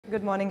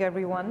Good morning,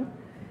 everyone.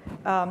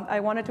 I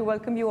wanted to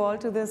welcome you all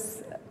to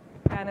this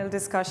panel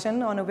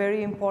discussion on a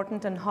very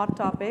important and hot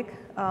topic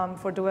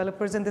for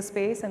developers in the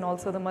space and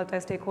also the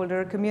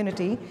multi-stakeholder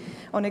community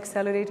on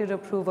accelerated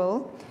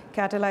approval,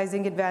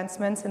 catalyzing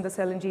advancements in the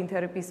cell and gene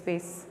therapy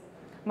space.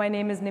 My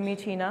name is Nimi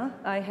Chhina.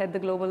 I head the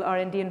global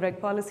R&D and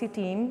Reg Policy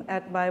team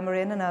at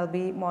BioMarin, and I'll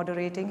be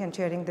moderating and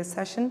chairing this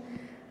session.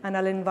 And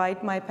I'll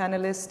invite my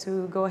panelists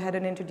to go ahead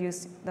and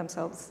introduce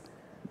themselves.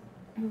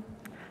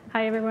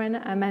 Hi, everyone.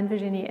 I'm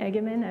Anne-Virginie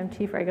Eggimann. I'm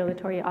Chief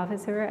Regulatory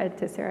Officer at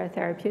Tessera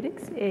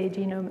Therapeutics, a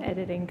genome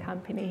editing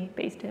company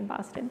based in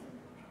Boston.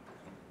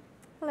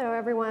 Hello,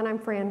 everyone. I'm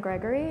Fran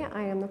Gregory.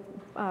 I am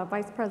the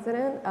Vice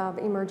President of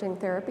Emerging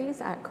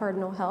Therapies at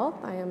Cardinal Health.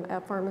 I am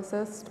a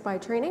pharmacist by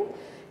training,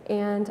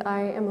 and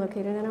I am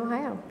located in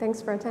Ohio.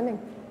 Thanks for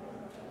attending.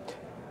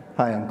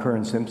 Hi, I'm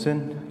Curran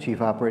Simpson, Chief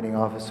Operating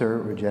Officer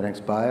at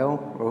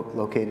REGENXBIO,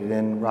 located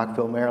in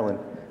Rockville, Maryland,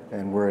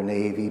 and we're an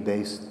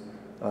AAV-based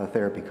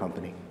therapy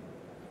company.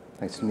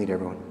 Nice to meet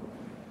everyone.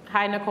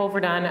 Hi, Nicole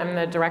Verdun. I'm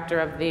the Director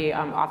of the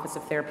Office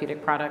of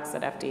Therapeutic Products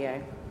at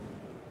FDA.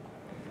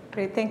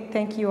 Great,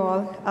 thank you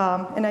all.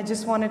 And I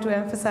just wanted to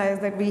emphasize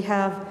that we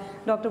have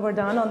Dr.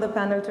 Verdun on the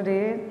panel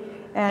today,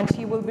 and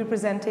she will be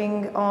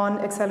presenting on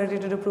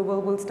accelerated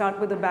approval. We'll start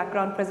with a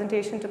background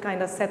presentation to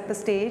kind of set the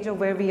stage of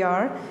where we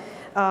are.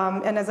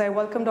 And as I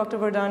welcome Dr.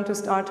 Verdun to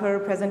start her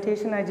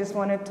presentation, I just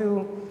wanted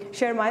to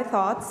share my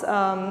thoughts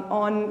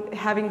on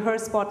having her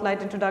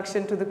spotlight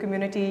introduction to the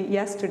community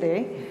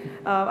yesterday.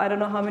 I don't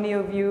know how many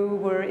of you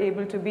were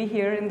able to be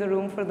here in the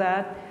room for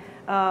that.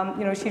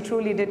 She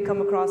truly did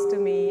come across to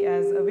me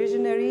as a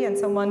visionary and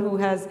someone who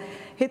has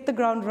hit the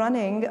ground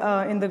running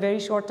in the very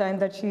short time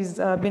that she's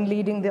been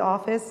leading the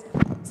office.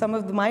 Some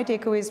of my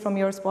takeaways from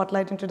your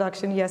spotlight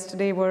introduction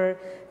yesterday were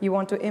you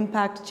want to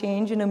impact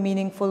change in a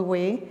meaningful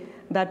way.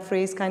 That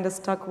phrase kind of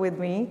stuck with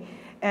me.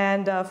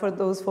 And for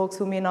those folks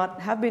who may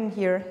not have been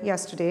here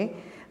yesterday,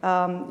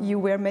 you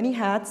wear many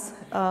hats,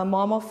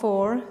 mom of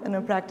 4 and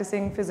a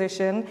practicing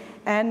physician,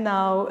 and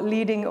now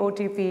leading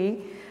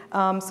OTP.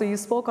 So you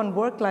spoke on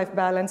work-life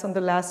balance on the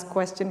last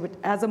question, which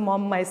as a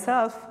mom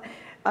myself,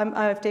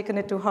 I've taken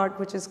it to heart,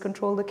 which is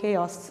control the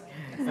chaos.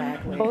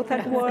 Exactly. Both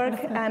at work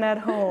and at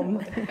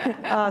home.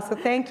 So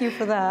thank you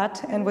for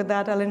that. And with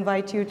that, I'll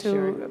invite you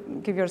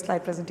to give your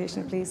slide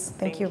presentation, please.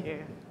 Thank you.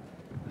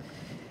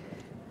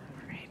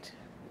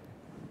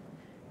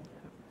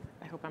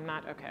 I'm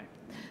not, okay.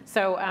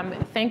 So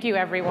thank you,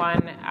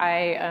 everyone.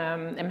 I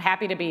am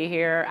happy to be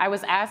here. I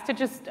was asked to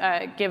just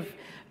give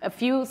a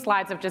few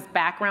slides of just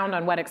background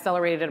on what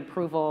accelerated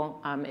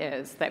approval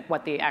is,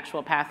 what the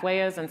actual pathway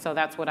is, and so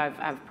that's what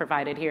I've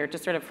provided here to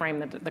sort of frame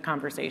the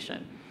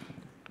conversation.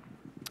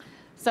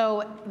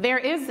 So there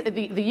is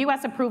the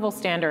U.S. approval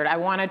standard. I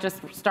want to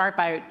just start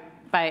by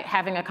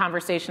having a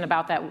conversation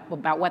about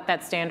what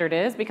that standard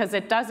is, because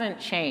it doesn't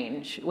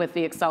change with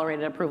the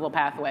accelerated approval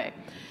pathway.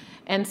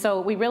 And so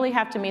we really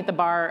have to meet the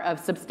bar of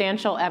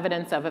substantial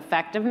evidence of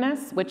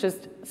effectiveness, which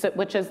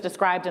is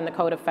described in the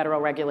Code of Federal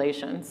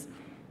Regulations.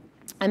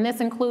 And this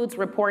includes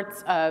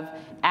reports of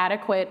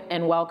adequate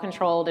and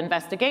well-controlled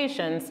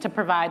investigations to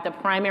provide the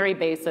primary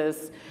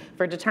basis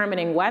for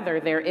determining whether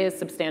there is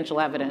substantial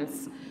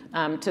evidence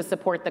to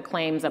support the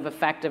claims of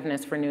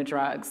effectiveness for new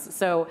drugs.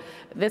 So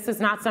this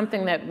is not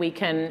something that we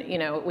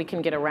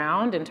can get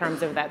around in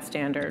terms of that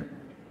standard.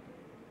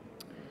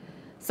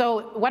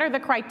 So what are the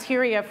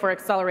criteria for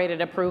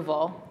accelerated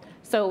approval?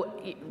 So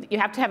you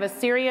have to have a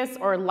serious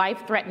or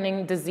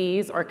life-threatening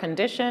disease or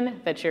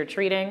condition that you're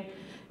treating,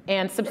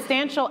 and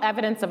substantial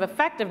evidence of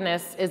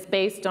effectiveness is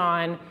based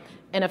on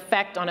an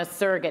effect on a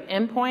surrogate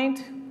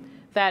endpoint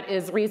that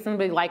is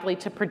reasonably likely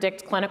to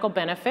predict clinical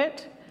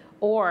benefit,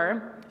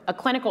 or a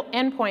clinical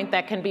endpoint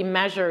that can be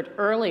measured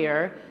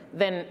earlier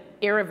than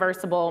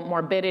irreversible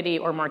morbidity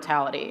or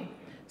mortality.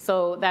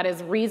 So that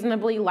is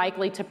reasonably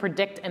likely to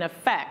predict an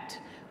effect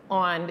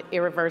on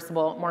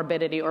irreversible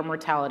morbidity or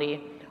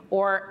mortality,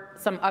 or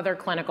some other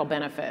clinical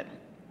benefit.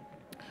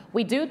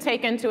 We do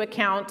take into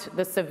account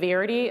the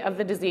severity of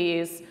the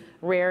disease,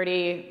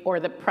 rarity, or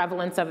the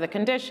prevalence of the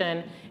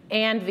condition,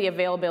 and the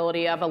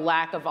availability of a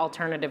lack of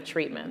alternative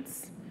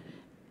treatments.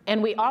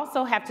 And we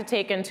also have to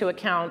take into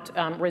account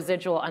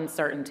residual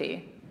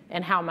uncertainty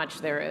and how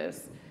much there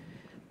is.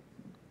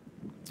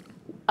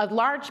 A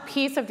large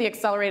piece of the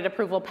accelerated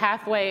approval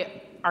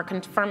pathway are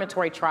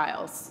confirmatory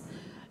trials.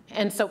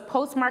 And so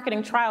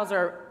post-marketing trials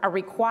are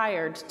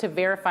required to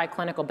verify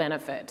clinical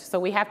benefit. So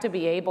we have to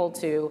be able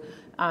to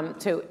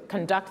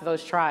conduct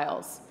those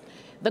trials.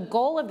 The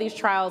goal of these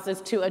trials is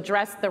to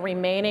address the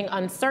remaining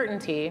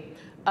uncertainty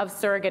of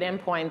surrogate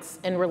endpoints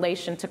in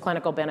relation to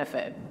clinical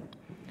benefit.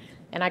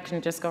 And I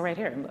can just go right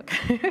here and look.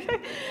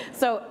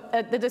 So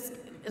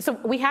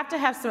we have to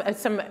have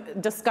some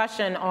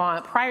discussion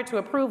prior to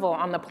approval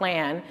on the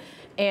plan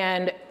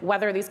and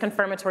whether these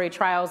confirmatory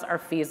trials are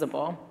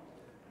feasible.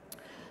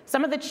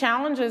 Some of the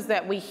challenges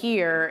that we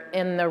hear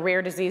in the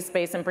rare disease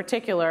space in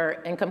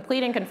particular in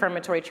completing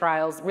confirmatory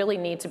trials really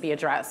need to be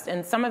addressed.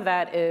 And some of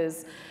that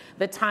is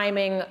the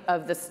timing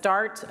of the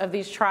start of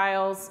these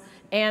trials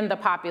and the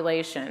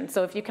population.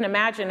 So if you can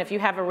imagine, if you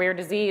have a rare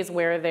disease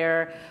where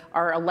there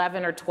are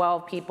 11 or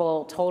 12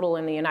 people total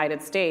in the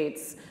United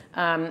States,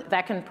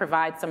 that can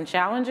provide some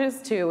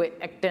challenges to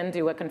then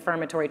do a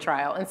confirmatory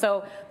trial. And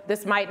so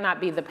this might not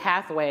be the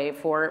pathway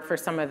for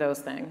some of those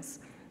things.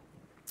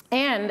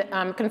 And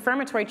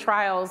confirmatory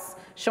trials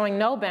showing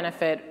no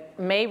benefit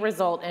may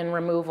result in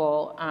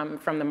removal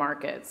from the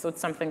market. So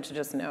it's something to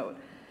just note.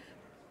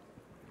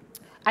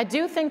 I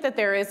do think that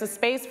there is a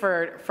space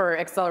for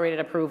accelerated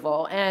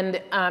approval,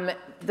 and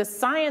the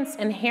science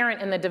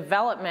inherent in the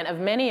development of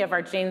many of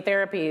our gene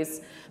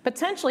therapies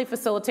potentially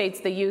facilitates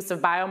the use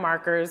of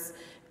biomarkers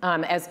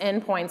as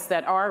endpoints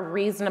that are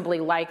reasonably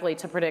likely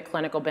to predict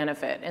clinical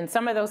benefit. And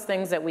some of those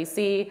things that we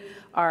see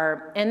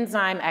are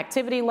enzyme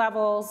activity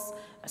levels,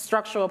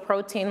 structural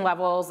protein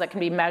levels that can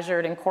be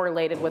measured and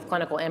correlated with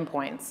clinical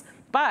endpoints.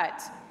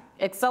 But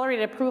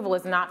accelerated approval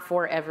is not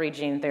for every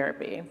gene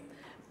therapy.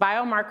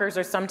 Biomarkers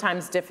are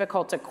sometimes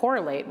difficult to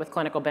correlate with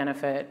clinical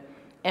benefit.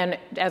 And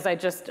as I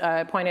just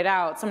pointed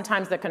out,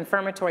 sometimes the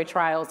confirmatory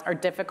trials are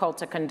difficult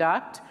to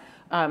conduct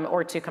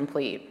or to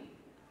complete.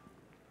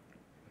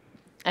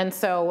 And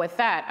so with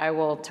that, I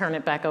will turn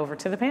it back over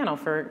to the panel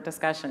for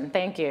discussion.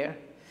 Thank you.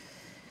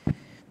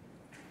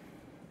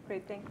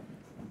 Great, thank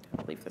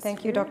you.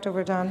 Thank you, Dr.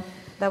 Verdun.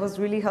 That was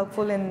really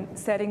helpful in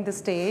setting the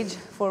stage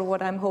for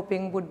what I'm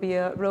hoping would be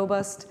a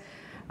robust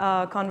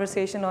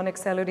conversation on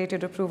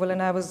accelerated approval.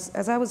 And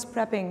as I was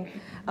prepping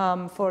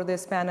for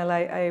this panel,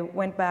 I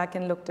went back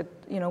and looked at,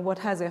 what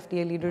has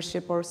FDA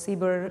leadership or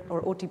CBER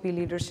or OTP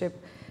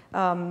leadership,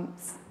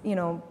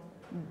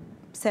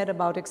 said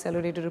about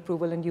accelerated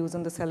approval and use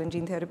in the cell and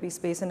gene therapy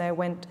space. And I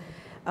went,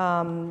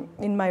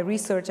 in my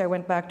research, I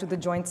went back to the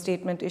joint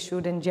statement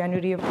issued in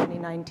January of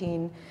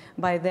 2019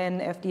 by then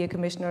FDA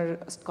Commissioner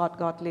Scott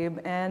Gottlieb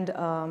and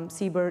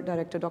CBER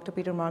Director Dr.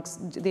 Peter Marks.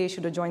 They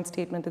issued a joint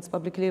statement that's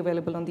publicly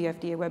available on the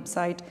FDA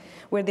website,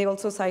 where they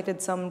also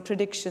cited some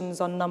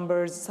predictions on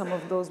numbers. Some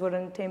of those were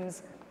in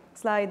Tim's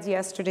slides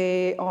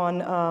yesterday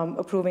on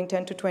approving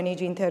 10 to 20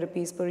 gene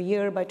therapies per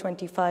year by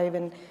 25,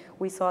 and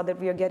we saw that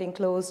we are getting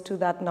close to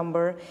that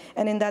number.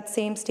 And in that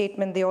same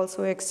statement, they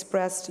also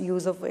expressed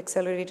use of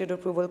accelerated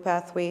approval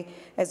pathway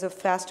as a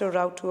faster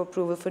route to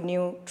approval for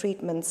new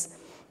treatments,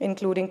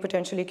 including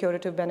potentially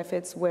curative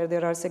benefits where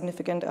there are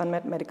significant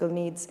unmet medical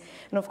needs.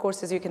 And of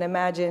course, as you can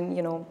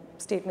imagine,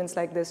 statements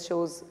like this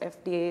shows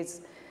FDA's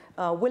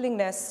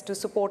willingness to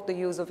support the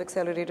use of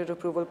accelerated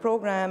approval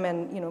program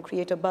and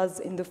create a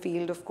buzz in the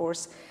field, of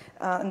course.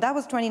 And that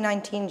was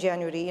 2019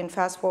 January. And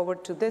fast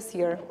forward to this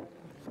year,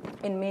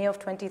 in May of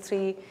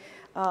 23,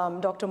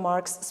 Dr.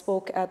 Marks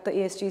spoke at the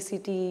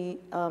ASGCT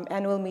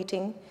annual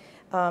meeting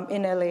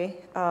in LA,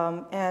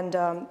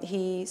 and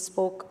he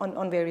spoke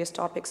on various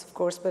topics, of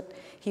course, but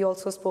he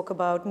also spoke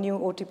about new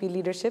OTP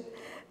leadership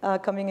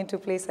coming into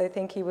place. I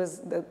think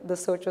the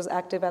search was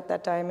active at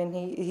that time, and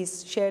he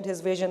shared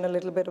his vision a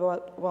little bit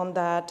on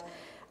that.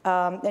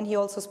 And he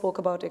also spoke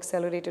about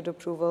accelerated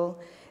approval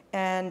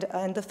and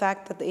the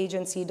fact that the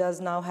agency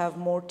does now have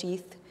more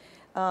teeth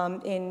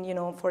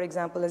in, for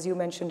example, as you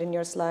mentioned in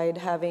your slide,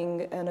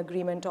 having an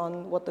agreement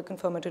on what the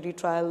confirmatory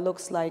trial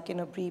looks like in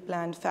a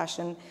pre-planned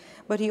fashion.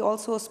 But he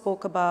also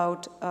spoke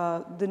about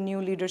the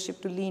new leadership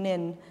to lean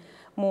in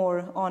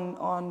more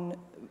on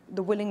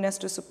the willingness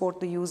to support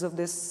the use of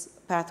this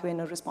pathway in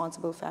a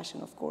responsible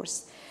fashion, of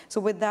course.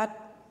 So with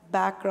that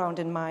background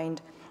in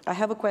mind, I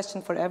have a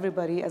question for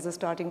everybody as a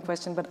starting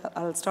question, but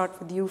I'll start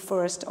with you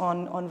first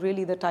on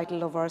really the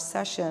title of our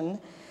session,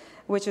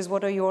 which is,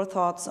 what are your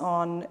thoughts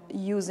on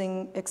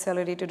using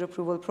accelerated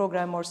approval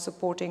program or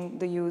supporting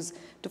the use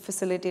to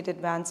facilitate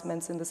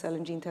advancements in the cell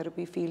and gene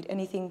therapy field?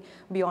 Anything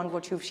beyond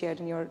what you've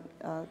shared in your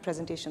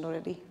presentation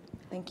already?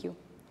 Thank you.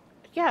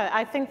 Yeah,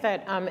 I think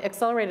that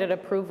accelerated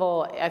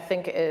approval, I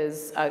think,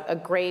 is a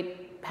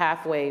great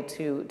pathway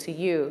to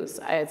use.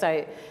 As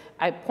I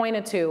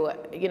pointed to,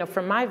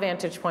 from my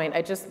vantage point,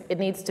 it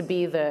needs to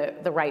be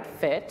the right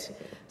fit.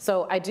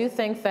 So I do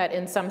think that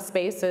in some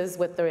spaces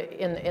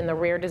in the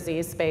rare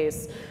disease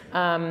space,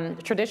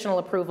 traditional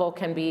approval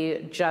can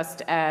be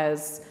just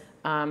as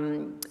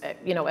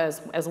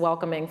as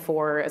welcoming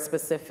for a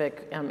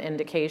specific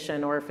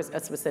indication or a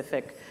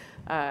specific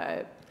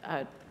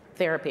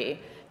therapy.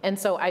 And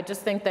so I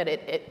just think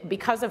that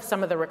because of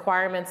some of the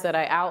requirements that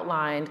I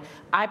outlined,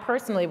 I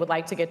personally would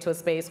like to get to a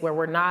space where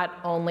we're not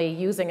only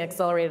using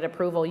accelerated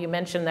approval. You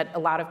mentioned that a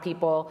lot of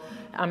people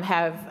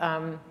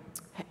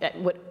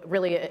would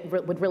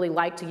really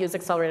like to use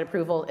accelerated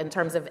approval in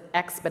terms of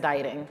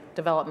expediting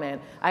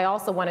development. I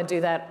also want to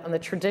do that on the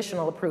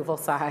traditional approval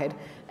side,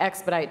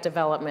 expedite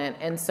development.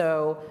 And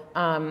so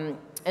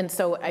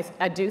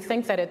I do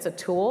think that it's a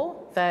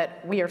tool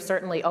that we are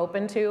certainly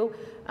open to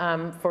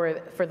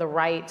for the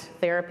right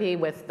therapy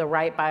with the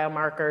right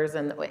biomarkers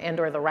and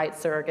or the right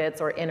surrogates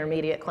or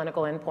intermediate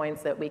clinical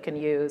endpoints that we can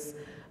use.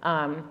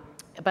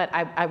 But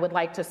I would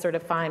like to sort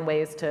of find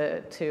ways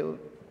to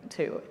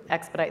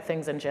expedite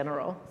things in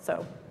general.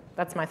 So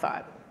that's my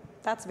thought.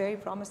 That's very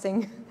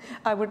promising.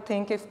 I would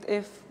think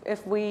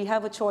if we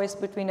have a choice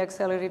between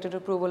accelerated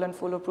approval and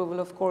full approval,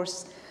 of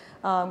course,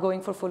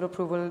 going for full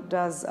approval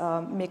does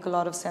make a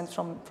lot of sense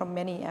from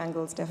many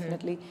angles,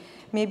 definitely.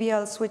 Maybe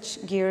I'll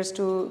switch gears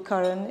to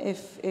Curran,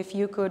 if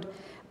you could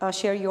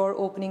share your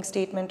opening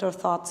statement or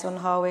thoughts on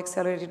how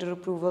accelerated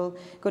approval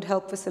could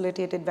help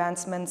facilitate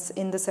advancements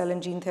in the cell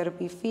and gene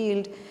therapy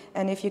field,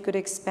 and if you could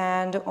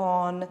expand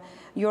on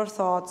your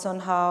thoughts on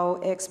how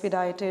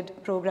expedited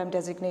program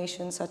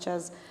designations such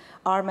as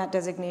RMAT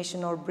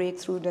designation or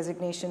breakthrough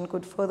designation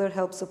could further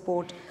help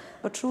support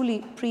a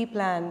truly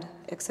pre-planned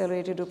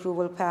accelerated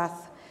approval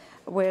path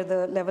where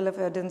the level of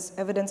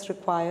evidence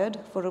required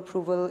for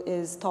approval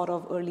is thought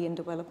of early in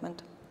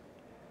development.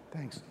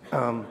 Thanks.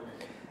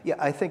 Yeah,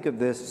 I think of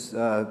this,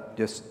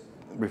 just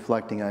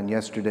reflecting on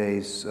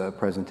yesterday's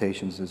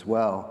presentations as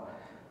well,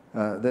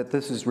 that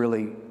this is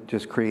really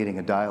just creating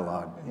a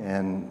dialogue.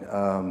 And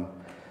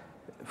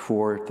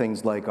for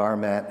things like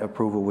RMAT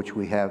approval, which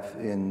we have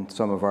in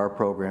some of our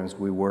programs,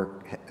 we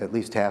work, at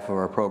least half of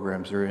our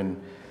programs are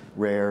in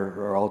rare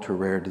or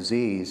ultra-rare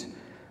disease.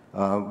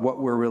 What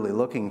we're really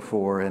looking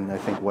for, and I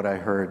think what I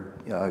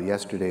heard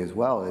yesterday as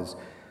well, is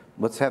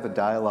let's have a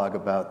dialogue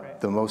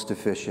about the most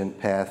efficient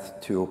path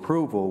to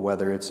approval,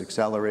 whether it's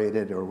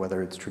accelerated or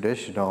whether it's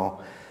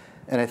traditional.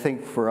 And I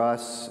think for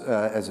us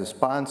as a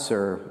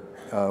sponsor,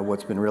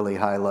 what's been really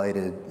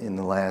highlighted in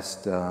the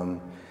last,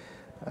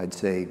 I'd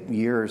say,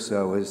 year or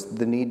so is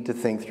the need to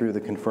think through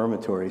the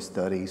confirmatory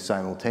study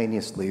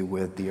simultaneously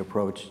with the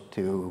approach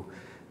to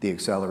the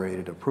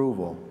accelerated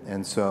approval.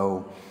 And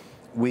so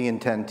we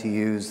intend to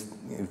use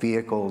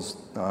vehicles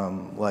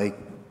like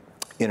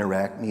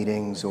Interact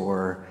meetings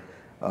or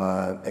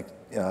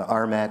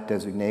RMAT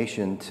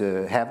designation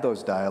to have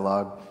those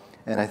dialogue.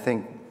 And I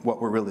think what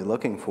we're really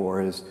looking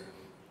for is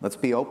let's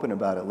be open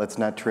about it. Let's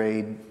not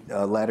trade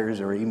letters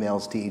or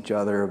emails to each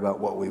other about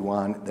what we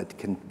want that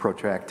can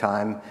protract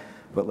time,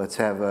 but let's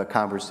have a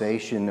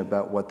conversation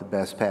about what the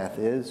best path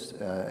is.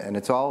 And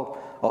it's all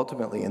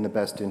ultimately in the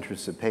best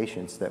interest of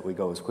patients that we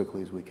go as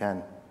quickly as we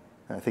can.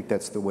 And I think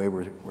that's the way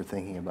we're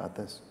thinking about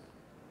this.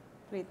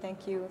 Great,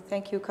 thank you.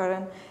 Thank you,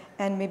 Curran.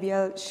 And maybe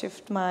I'll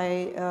shift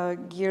my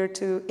gear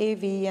to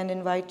AV and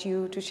invite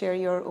you to share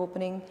your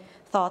opening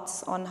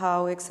thoughts on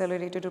how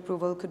accelerated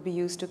approval could be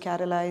used to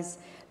catalyze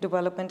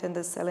development in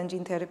the cell and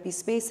gene therapy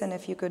space, and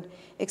if you could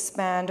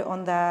expand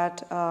on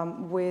that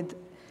with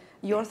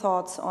your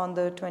thoughts on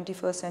the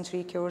 21st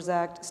Century Cures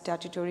Act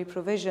statutory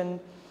provision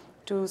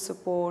to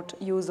support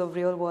use of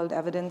real-world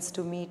evidence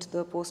to meet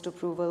the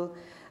post-approval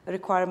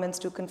requirements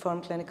to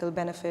confirm clinical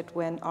benefit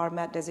when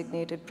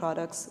RMAT-designated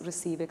products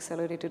receive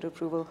accelerated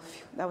approval.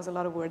 That was a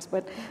lot of words,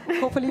 but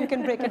hopefully you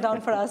can break it down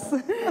for us.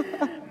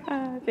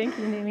 Thank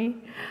you,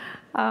 Nimi.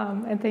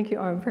 And thank you,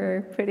 Arm,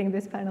 for putting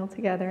this panel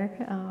together,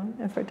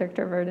 and for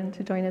Dr. Verdun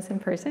to join us in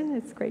person.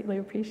 It's greatly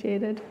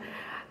appreciated.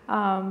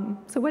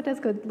 So what does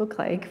good look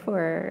like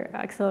for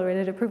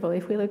accelerated approval?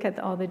 If we look at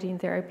all the gene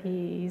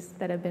therapies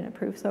that have been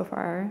approved so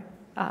far,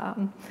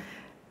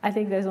 I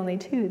think there's only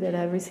 2 that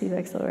have received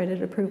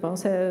accelerated approval.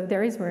 So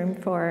there is room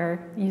for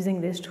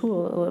using this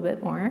tool a little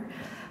bit more.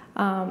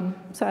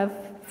 So I have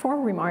 4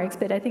 remarks,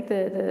 but I think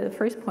the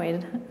first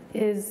point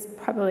is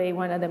probably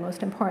one of the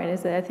most important,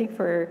 is that I think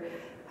for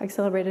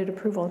accelerated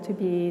approval to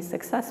be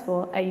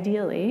successful,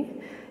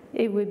 ideally,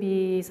 it would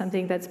be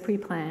something that's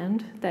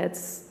pre-planned,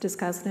 that's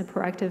discussed in a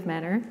proactive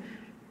manner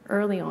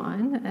early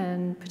on,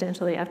 and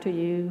potentially after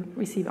you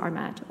receive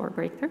RMAT or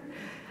breakthrough.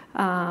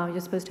 You're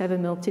supposed to have a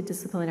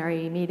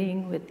multidisciplinary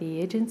meeting with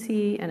the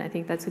agency, and I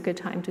think that's a good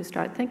time to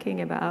start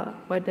thinking about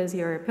what does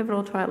your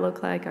pivotal trial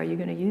look like? Are you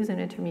going to use an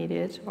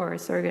intermediate or a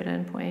surrogate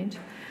endpoint?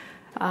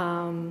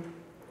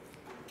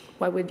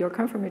 What would your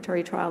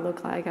confirmatory trial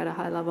look like at a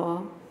high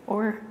level,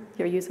 or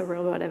your use of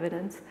real-world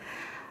evidence?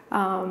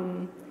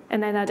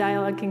 And then that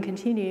dialogue can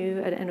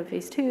continue at the end of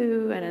phase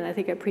 2, and then I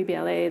think at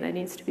pre-BLA that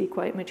needs to be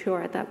quite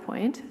mature at that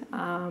point.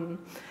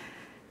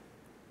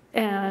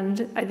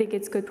 And I think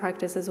it's good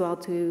practice as well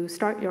to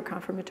start your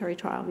confirmatory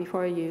trial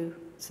before you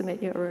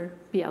submit your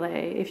BLA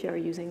if you're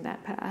using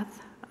that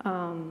path.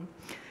 And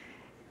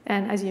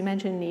as you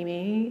mentioned,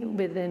 Nimi,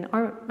 with an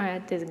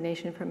RMAT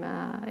designation from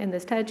in the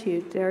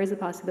statute, there is a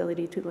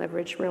possibility to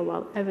leverage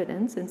real-world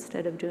evidence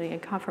instead of doing a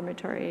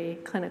confirmatory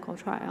clinical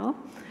trial.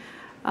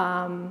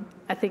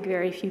 I think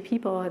very few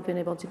people have been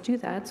able to do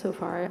that so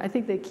far. I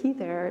think the key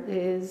there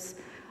is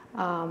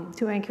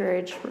to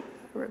encourage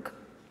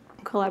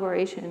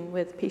collaboration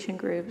with patient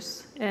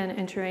groups and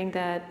ensuring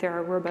that there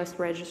are robust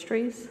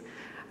registries.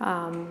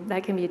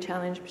 That can be a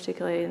challenge,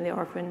 particularly in the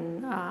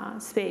orphan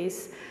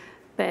space.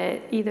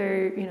 But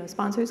either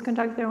sponsors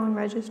conduct their own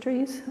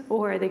registries,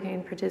 or they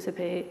can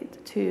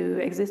participate to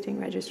existing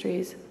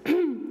registries.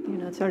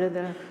 Sort of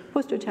the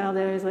poster child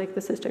there is like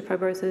the cystic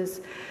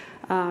fibrosis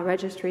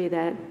registry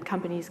that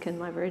companies can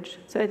leverage.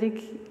 So I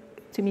think,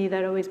 to me,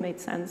 that always made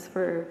sense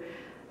for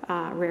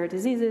rare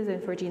diseases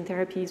and for gene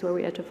therapies where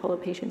we had to follow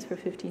patients for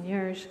 15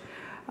 years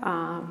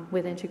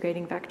with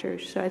integrating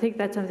vectors. So I think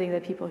that's something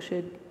that people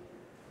should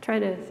try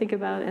to think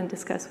about and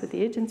discuss with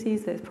the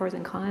agencies. There's pros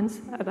and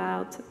cons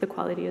about the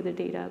quality of the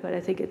data, but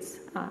I think it's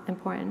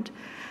important.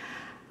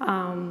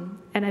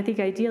 And I think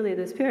ideally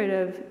the spirit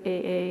of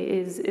AA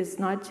is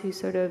not to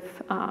sort of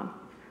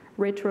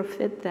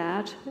retrofit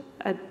that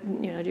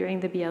during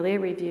the BLA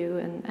review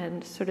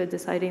and sort of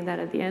deciding that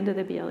at the end of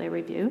the BLA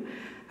review.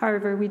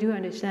 However, we do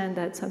understand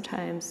that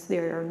sometimes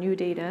there are new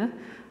data,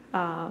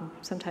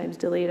 sometimes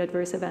delayed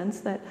adverse events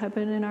that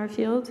happen in our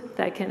field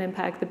that can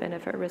impact the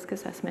benefit risk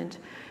assessment,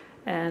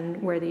 and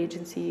where the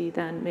agency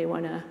then may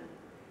want to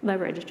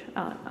leverage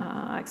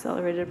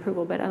accelerated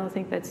approval, but I don't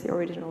think that's the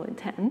original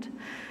intent.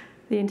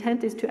 The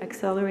intent is to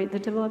accelerate the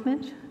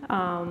development,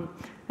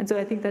 and so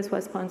I think that's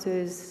what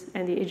sponsors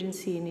and the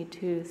agency need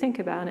to think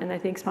about. And I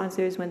think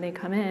sponsors, when they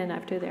come in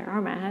after their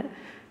RMAT,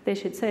 they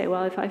should say,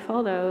 well, if I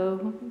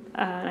follow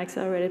an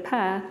accelerated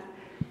path,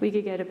 we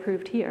could get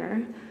approved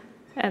here.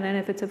 And then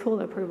if it's a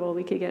full approval,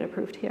 we could get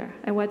approved here.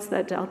 And what's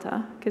that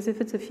delta? Because if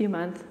it's a few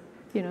months,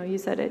 you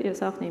said it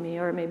yourself, Nimi,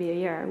 or maybe a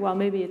year, well,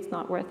 maybe it's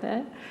not worth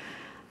it.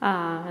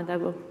 And that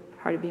will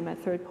probably be my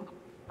third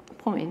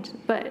point.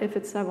 But if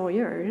it's several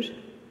years,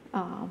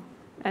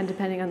 and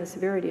depending on the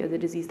severity of the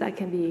disease, that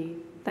can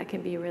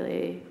be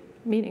really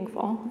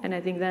meaningful. And I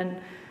think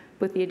then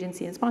both the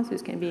agency and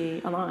sponsors can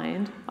be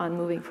aligned on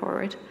moving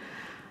forward.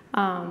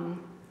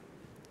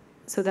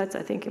 So that's,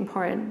 I think,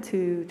 important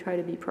to try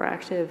to be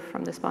proactive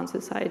from the sponsor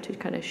side to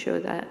kind of show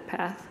that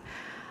path.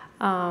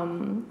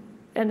 And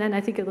then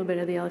I think a little bit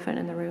of the elephant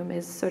in the room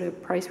is sort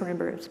of price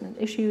reimbursement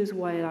issues.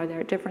 Why are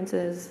there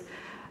differences?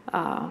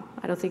 I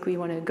don't think we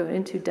want to go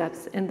into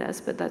depth in this,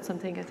 but that's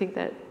something I think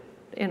that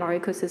in our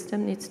ecosystem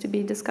needs to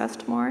be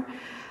discussed more,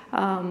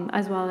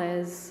 as well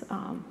as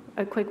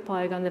a quick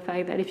plug on the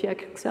fact that if you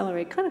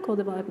accelerate clinical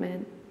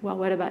development, well,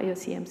 what about your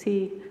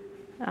CMC?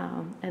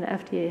 And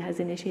FDA has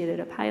initiated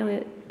a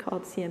pilot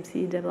called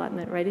CMC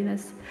Development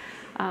Readiness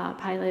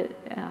pilot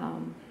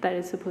that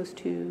is supposed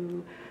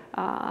to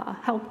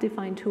help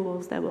define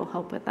tools that will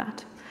help with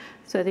that.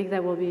 So I think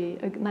that will be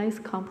a nice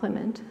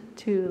complement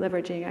to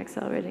leveraging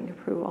accelerating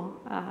approval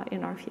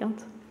in our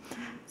field.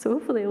 So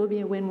hopefully it will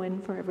be a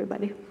win-win for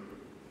everybody.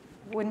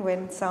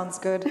 Win-win sounds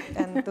good,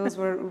 and those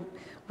were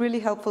really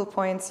helpful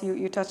points.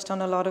 You touched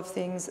on a lot of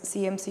things.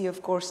 CMC,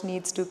 of course,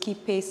 needs to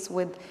keep pace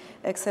with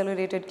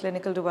accelerated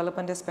clinical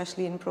development,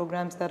 especially in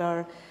programs that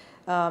are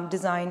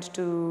designed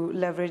to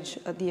leverage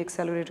the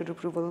accelerated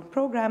approval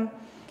program,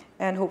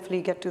 and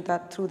hopefully get to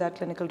that through that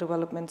clinical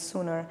development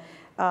sooner.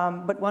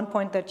 But one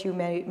point that you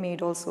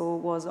made also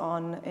was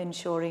on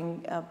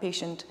ensuring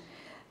patient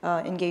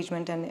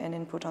engagement and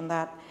input on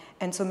that.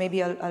 And so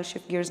maybe I'll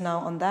shift gears now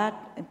on that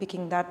and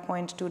picking that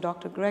point to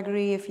Dr.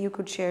 Gregory, if you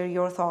could share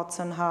your thoughts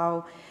on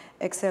how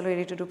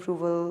accelerated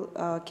approval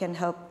can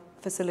help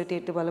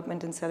facilitate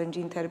development in cell and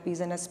gene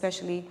therapies, and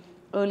especially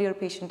earlier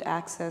patient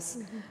access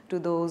to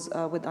those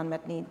with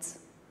unmet needs.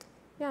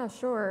 Yeah,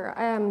 sure.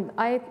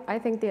 I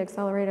think the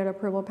accelerated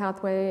approval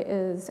pathway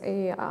is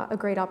a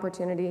great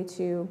opportunity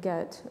to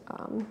get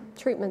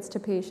treatments to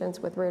patients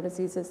with rare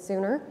diseases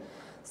sooner.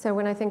 So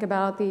when I think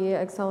about the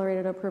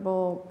accelerated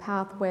approval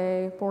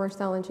pathway for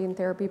cell and gene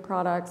therapy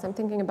products, I'm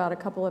thinking about a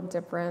couple of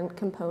different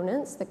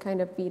components that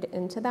kind of feed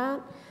into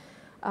that.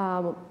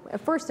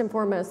 First and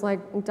foremost, like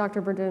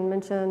Dr. Verdun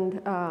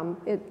mentioned,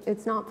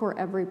 it's not for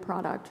every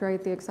product,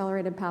 right? The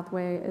accelerated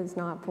pathway is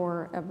not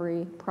for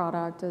every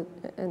product,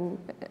 and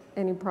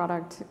any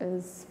product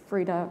is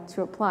free to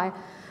apply.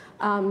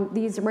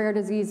 These rare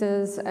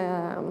diseases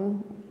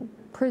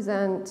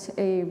present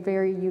a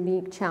very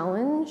unique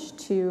challenge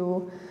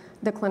to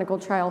the clinical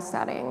trial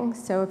setting.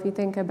 So if you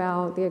think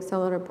about the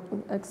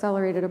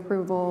accelerated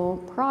approval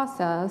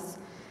process,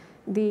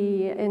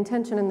 the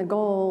intention and the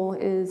goal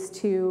is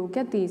to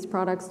get these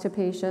products to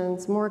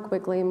patients more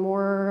quickly,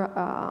 more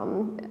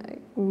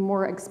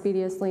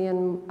expeditiously,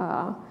 and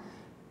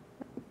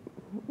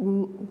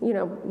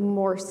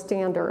more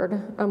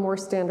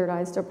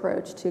standardized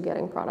approach to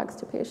getting products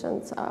to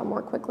patients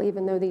more quickly,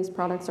 even though these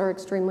products are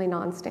extremely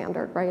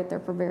non-standard, right? They're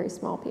for very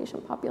small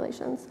patient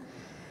populations.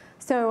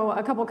 So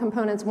a couple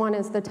components. One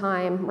is the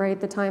time, right?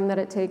 The time that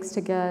it takes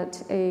to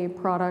get a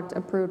product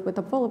approved with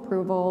a full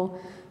approval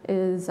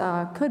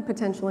could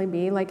potentially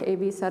be, like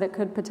AV said, it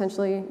could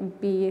potentially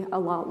be a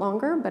lot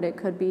longer, but it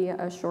could be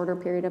a shorter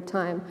period of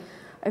time.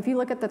 If you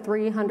look at the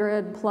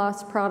 300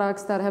 plus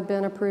products that have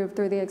been approved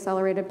through the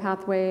accelerated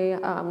pathway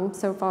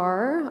so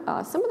far,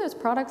 some of those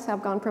products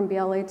have gone from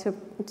BLA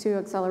to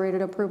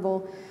accelerated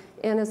approval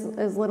in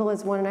as little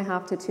as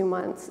 1.5 to 2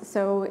 months.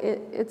 So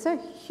it's a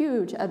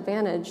huge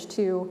advantage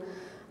to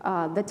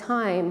the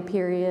time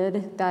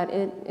period that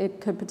it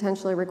could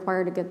potentially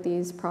require to get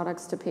these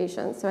products to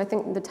patients. So I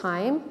think the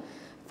time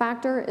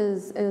factor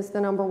is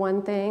the number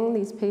one thing.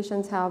 These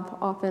patients have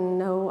often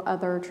no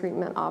other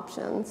treatment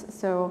options.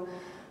 So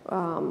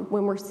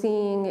when we're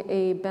seeing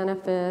a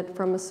benefit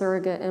from a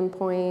surrogate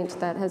endpoint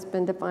that has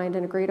been defined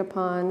and agreed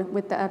upon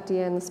with the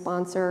FDA and the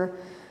sponsor,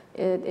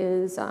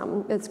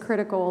 it's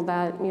critical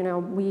that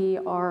we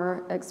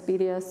are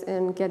expeditious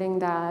in getting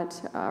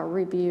that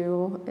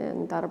review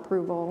and that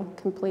approval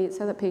complete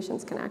so that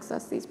patients can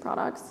access these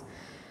products.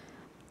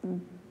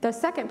 The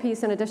second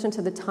piece, in addition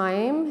to the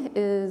time,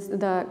 is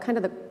the kind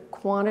of the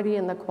quantity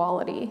and the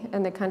quality,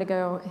 and they kind of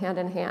go hand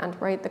in hand,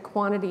 right? The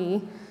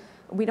quantity,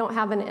 we don't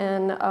have an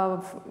N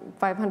of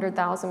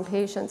 500,000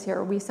 patients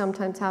here. We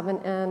sometimes have an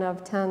N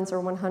of tens or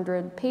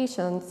 100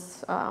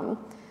 patients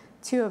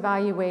to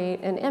evaluate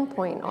an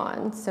endpoint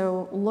on.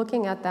 So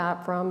looking at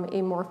that from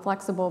a more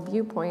flexible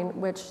viewpoint,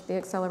 which the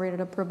accelerated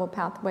approval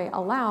pathway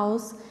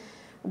allows,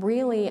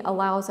 really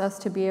allows us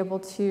to be able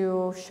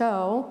to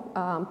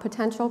show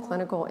potential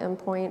clinical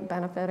endpoint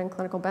benefit and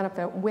clinical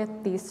benefit with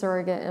these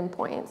surrogate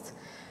endpoints.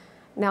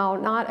 Now,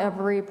 not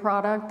every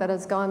product that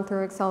has gone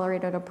through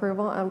accelerated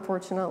approval,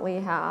 unfortunately,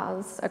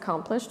 has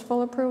accomplished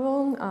full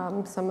approval.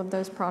 Some of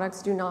those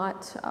products do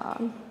not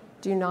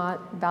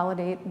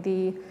validate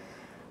the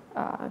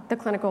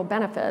clinical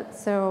benefit.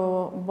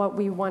 So what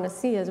we want to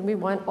see is we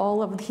want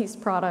all of these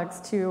products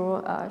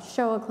to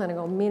show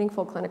a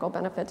meaningful clinical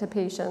benefit to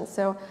patients.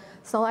 So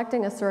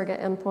selecting a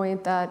surrogate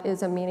endpoint that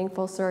is a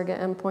meaningful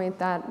surrogate endpoint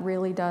that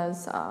really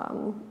does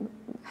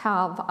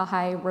have a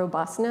high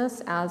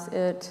robustness as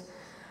it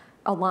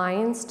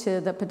aligns to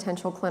the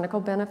potential clinical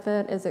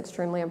benefit is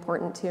extremely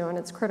important too, and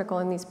it's critical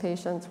in these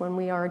patients when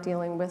we are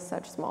dealing with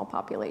such small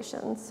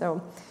populations.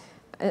 So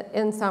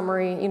in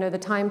summary, the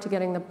time to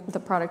getting the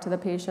product to the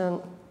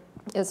patient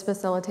is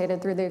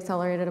facilitated through the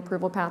accelerated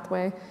approval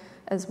pathway,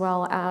 as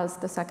well as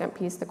the second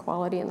piece, the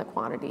quality and the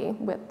quantity,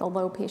 with the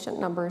low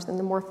patient numbers and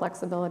the more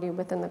flexibility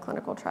within the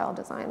clinical trial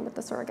design with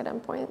the surrogate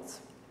endpoints.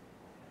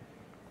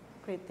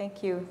 Great,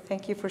 thank you.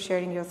 Thank you for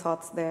sharing your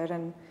thoughts there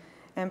and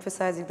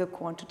emphasizing the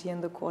quantity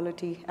and the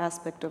quality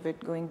aspect of it,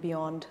 going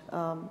beyond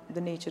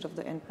the nature of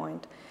the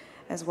endpoint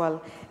as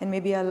well. And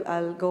maybe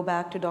I'll go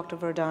back to Dr.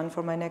 Verdun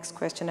for my next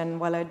question. And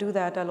while I do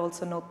that, I'll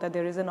also note that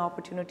there is an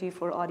opportunity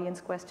for audience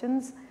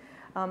questions.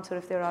 So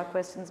if there are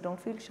questions, don't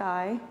feel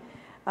shy,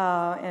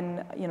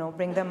 and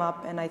bring them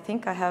up. And I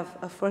think I have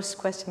a first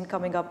question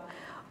coming up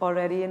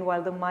already. And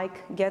while the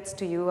mic gets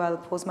to you, I'll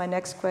pose my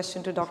next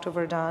question to Dr.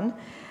 Verdun.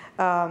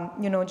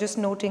 Just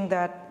noting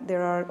that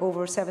there are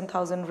over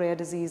 7,000 rare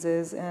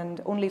diseases,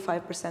 and only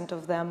 5%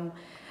 of them,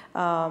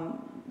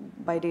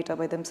 by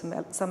them,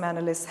 some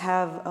analysts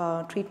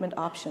have treatment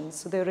options.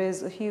 So there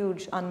is a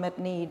huge unmet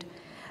need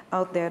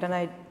out there, and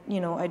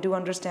I do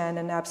understand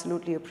and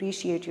absolutely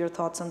appreciate your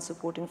thoughts on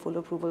supporting full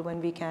approval when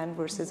we can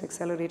versus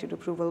accelerated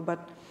approval, but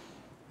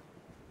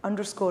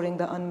underscoring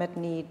the unmet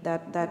need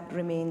that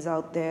remains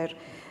out there.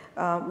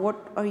 What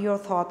are your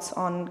thoughts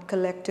on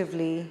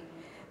collectively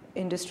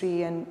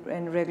industry and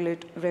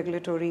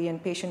regulatory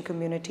and patient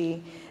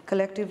community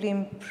collectively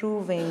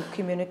improving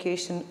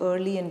communication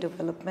early in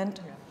development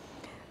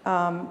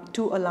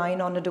to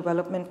align on a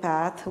development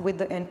path with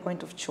the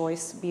endpoint of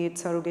choice, be it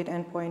surrogate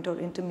endpoint or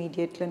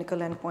intermediate clinical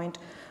endpoint,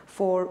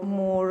 for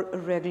more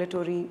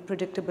regulatory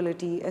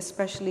predictability,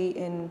 especially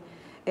in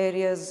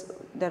areas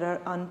that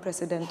are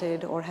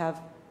unprecedented or have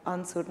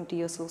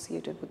uncertainty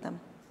associated with them?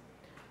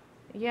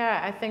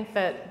 Yeah, I think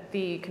that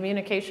the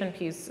communication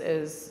piece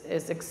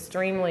is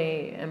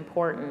extremely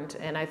important,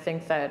 and I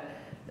think that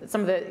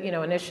some of the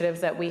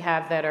initiatives that we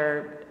have that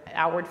are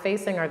outward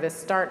facing are this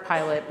START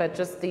pilot, but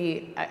just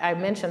I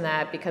mention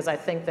that because I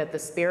think that the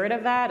spirit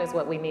of that is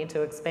what we need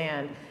to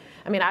expand.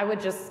 I mean, I would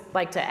just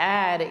like to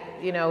add,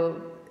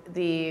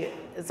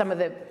 some of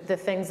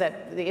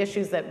the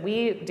issues that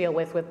we deal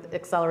with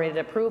accelerated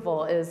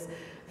approval is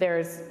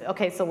there's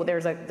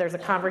a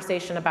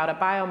conversation about a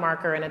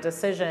biomarker and a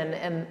decision,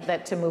 and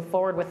that to move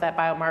forward with that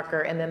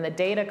biomarker, and then the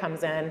data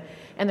comes in,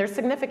 and there's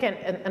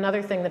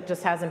another thing that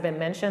just hasn't been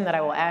mentioned that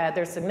I will add,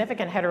 there's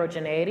significant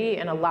heterogeneity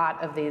in a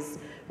lot of these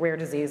rare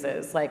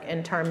diseases, like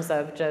in terms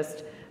of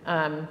just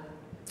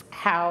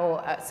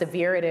how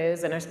severe it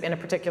is in a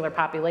particular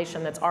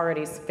population that's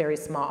already very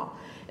small.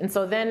 And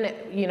so then,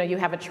 you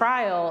have a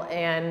trial,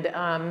 and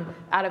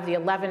out of the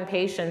 11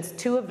 patients,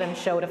 2 of them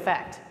showed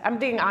effect. I'm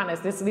being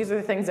honest, these are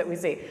the things that we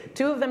see.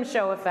 2 of them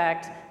show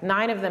effect,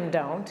 9 of them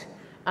don't.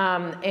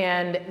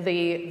 And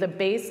the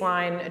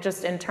baseline,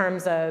 just in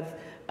terms of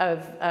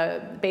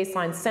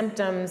baseline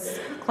symptoms,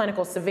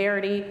 clinical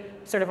severity,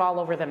 sort of all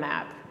over the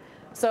map.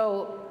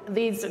 So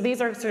these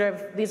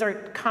are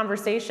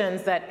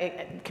conversations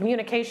that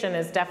communication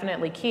is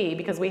definitely key,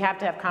 because we have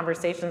to have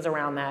conversations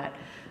around that.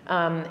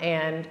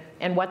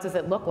 And what does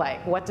it look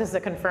like? What does the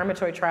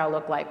confirmatory trial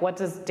look like? What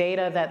does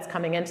data that's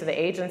coming into the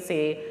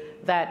agency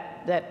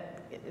that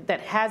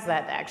has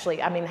that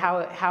actually? I mean,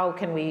 how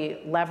can we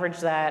leverage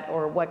that,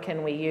 or what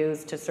can we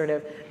use to sort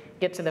of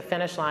get to the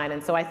finish line?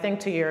 And so I think,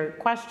 to your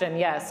question,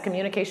 yes,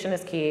 communication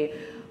is key.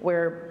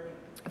 We're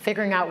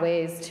figuring out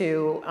ways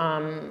to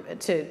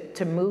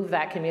move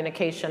that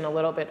communication a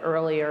little bit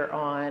earlier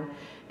on.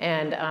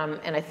 And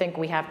I think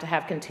we have to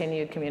have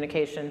continued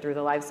communication through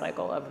the life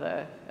cycle of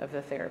the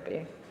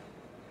therapy.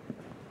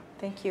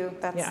 Thank you.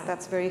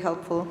 That's very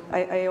helpful.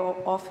 I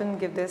often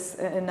give this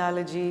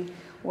analogy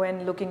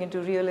when looking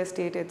into real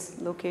estate. It's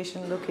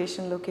location,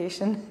 location,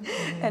 location.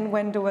 Mm-hmm. And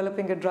when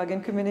developing a drug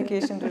and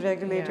communication to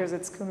regulators,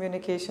 it's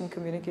communication,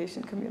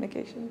 communication,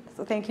 communication.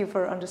 So thank you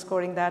for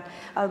underscoring that.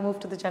 I'll move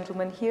to the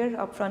gentleman here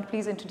up front.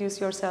 Please introduce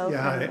yourself.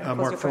 Yeah, hi, I'm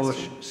Mark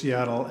Fulish,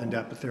 Seattle, and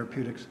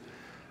Therapeutics.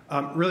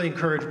 Really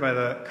encouraged by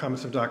the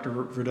comments of Dr.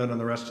 Verdun and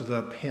the rest of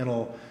the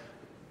panel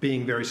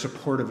being very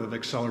supportive of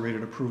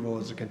accelerated approval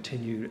as a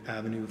continued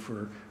avenue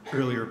for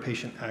earlier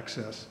patient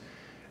access.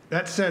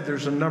 That said,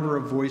 there's a number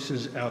of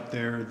voices out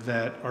there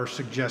that are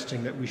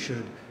suggesting that we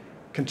should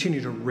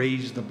continue to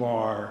raise the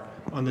bar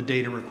on the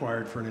data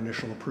required for an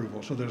initial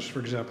approval. So there's, for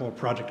example,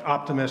 Project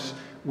Optimus,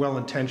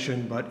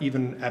 well-intentioned, but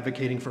even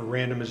advocating for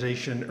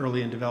randomization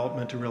early in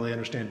development to really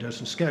understand dose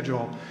and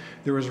schedule.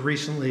 There was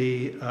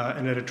recently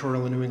an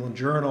editorial in New England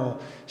Journal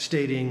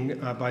stating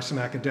by some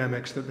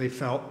academics that they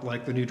felt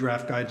like the new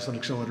draft guidance on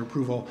accelerated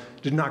approval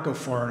did not go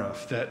far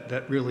enough,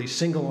 that really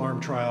single-arm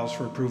trials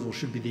for approval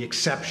should be the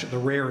exception, the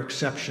rare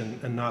exception,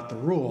 and not the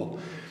rule.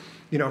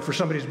 You know, for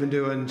somebody who's been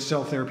doing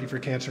cell therapy for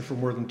cancer for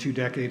more than 2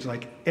 decades,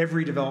 like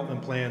every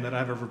development plan that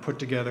I've ever put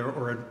together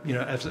or, you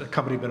know, as a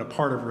company been a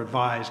part of or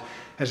advised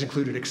has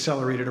included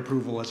accelerated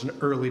approval as an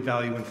early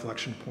value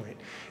inflection point.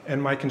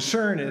 And my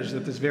concern is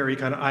that this very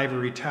kind of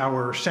ivory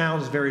tower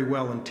sounds very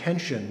well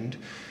intentioned,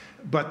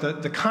 but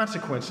the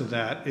consequence of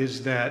that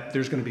is that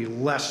there's going to be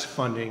less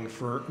funding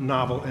for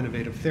novel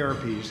innovative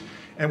therapies.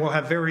 And we'll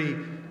have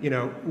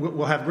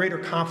we'll have greater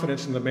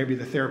confidence in maybe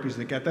the therapies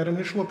that get that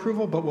initial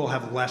approval, but we'll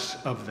have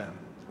less of them,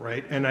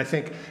 right? And I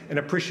think an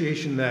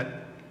appreciation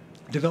that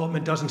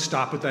development doesn't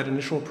stop with that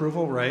initial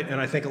approval, right? And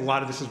I think a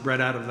lot of this is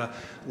bred out of the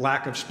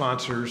lack of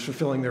sponsors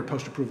fulfilling their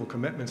post-approval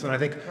commitments. And I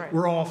think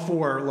we're all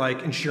for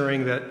like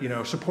ensuring that, you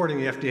know, supporting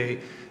the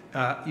FDA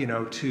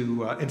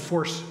to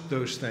enforce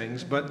those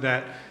things, but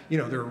that, you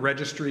know, there are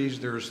registries,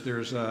 there's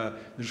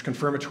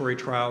confirmatory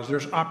trials,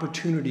 there's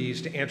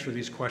opportunities to answer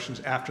these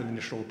questions after the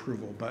initial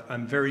approval. But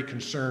I'm very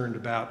concerned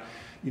about,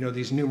 you know,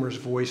 these numerous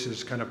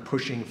voices kind of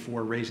pushing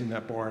for raising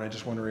that bar, and I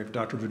just wonder if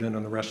Dr. Verdun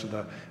and the rest of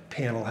the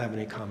panel have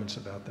any comments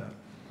about that.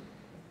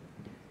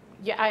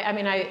 Yeah, I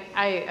mean,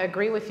 I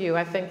agree with you.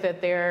 I think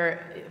that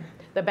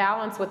the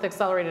balance with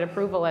accelerated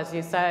approval, as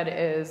you said,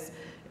 is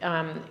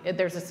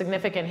there's a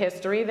significant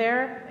history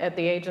there at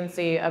the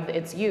agency of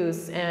its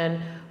use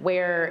and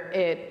where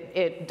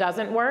it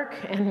doesn't work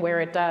and where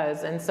it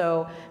does. And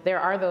so there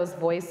are those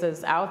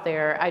voices out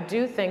there. I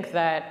do think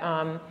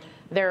that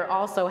there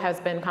also has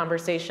been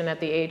conversation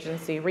at the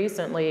agency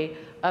recently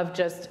of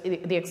just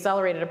the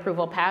accelerated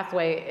approval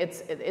pathway.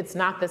 It's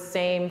not the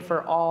same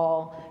for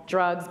all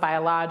drugs,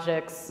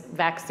 biologics,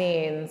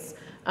 vaccines.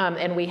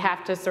 And we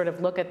have to sort of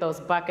look at those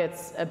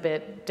buckets a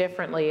bit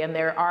differently. And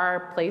there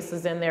are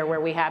places in there where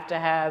we have to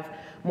have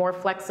more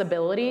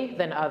flexibility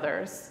than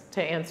others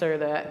to answer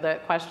the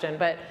question.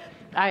 But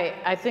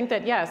I think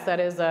that, yes,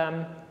 that is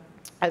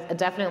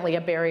definitely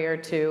a barrier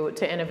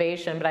to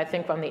innovation. But I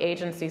think from the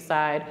agency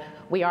side,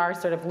 we are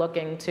sort of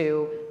looking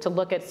to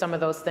look at some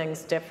of those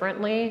things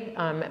differently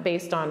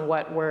based on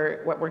what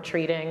we're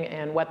treating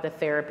and what the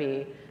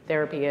therapy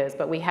is.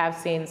 But we have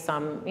seen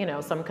some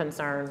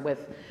concern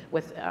with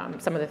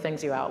some of the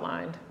things you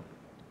outlined.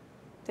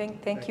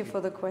 Thank you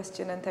for the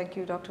question, and thank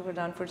you, Dr.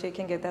 Verdun, for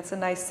taking it. That's a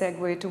nice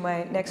segue to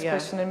my next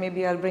question, and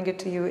maybe I'll bring it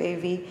to you,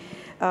 AV.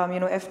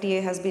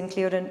 FDA has been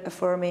clear in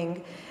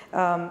affirming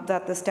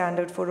that the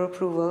standard for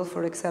approval,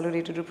 for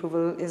accelerated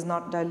approval, is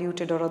not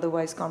diluted or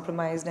otherwise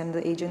compromised, and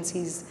the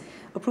agency's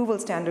approval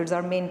standards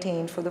are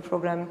maintained for the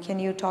program. Can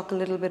you talk a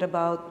little bit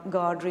about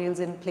guardrails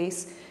in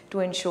place to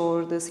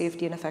ensure the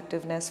safety and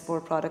effectiveness for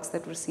products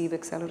that receive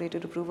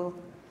accelerated approval?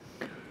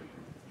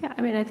 Yeah,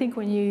 I mean, I think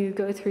when you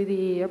go through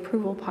the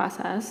approval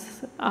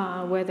process,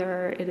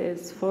 whether it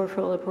is for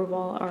full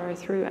approval or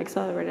through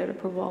accelerated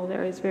approval,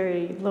 there is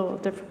very little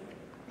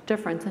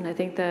difference. And I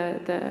think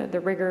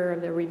the rigor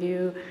of the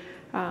review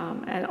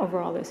and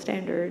overall the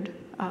standard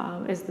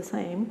is the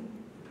same.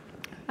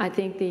 I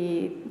think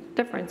the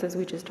difference, as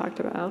we just talked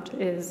about,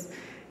 is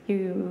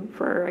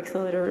for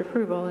accelerated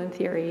approval, in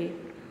theory,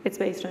 it's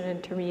based on an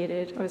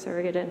intermediate or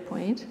surrogate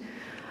endpoint.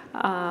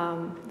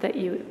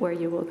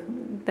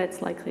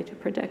 That's likely to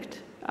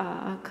predict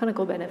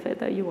clinical benefit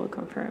that you will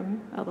confirm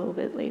a little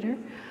bit later.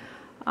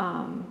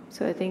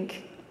 So I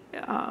think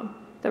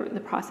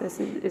the process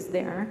is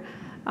there.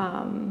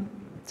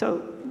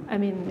 So, I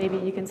mean, maybe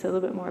you can say a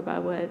little bit more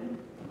about what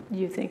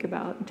you think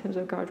about in terms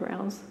of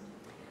guardrails.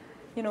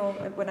 You know,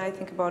 when I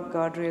think about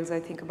guardrails,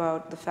 I think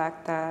about the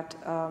fact that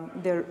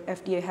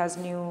FDA has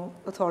new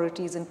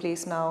authorities in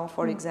place now.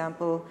 For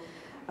example,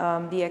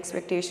 the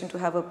expectation to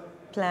have a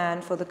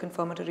plan for the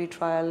confirmatory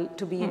trial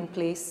to be in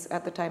place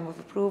at the time of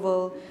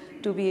approval,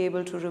 to be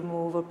able to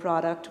remove a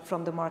product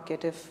from the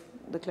market if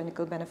the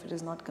clinical benefit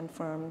is not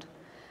confirmed,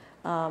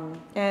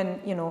 and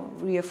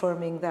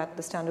reaffirming that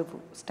the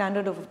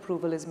standard of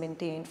approval is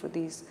maintained for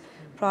these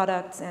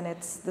products, and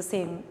it's the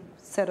same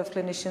set of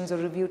clinicians or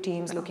review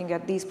teams looking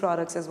at these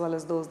products as well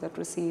as those that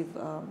receive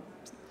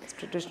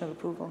traditional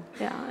approval.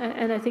 Yeah,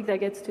 and I think that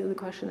gets to the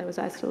question that was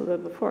asked a little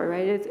bit before,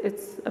 right?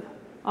 It's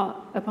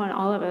upon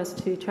all of us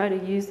to try to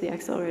use the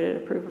accelerated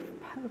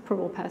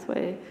approval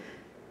pathway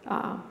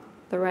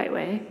the right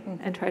way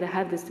and try to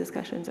have these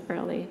discussions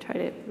early, try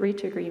to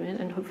reach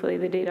agreement, and hopefully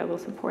the data will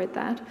support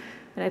that.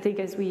 And I think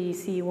as we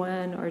see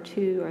 1 or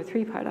 2 or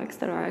 3 products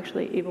that are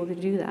actually able to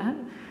do that,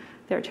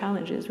 there are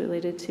challenges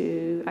related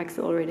to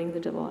accelerating the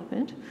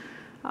development.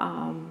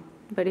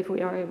 But if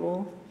we are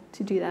able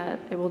to do that,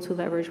 able to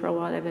leverage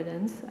real-world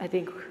evidence, I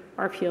think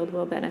our field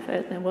will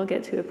benefit, and we'll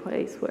get to a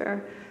place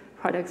where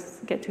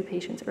products get to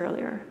patients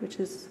earlier,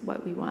 which is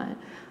what we want.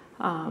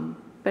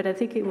 But I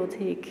think it will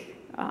take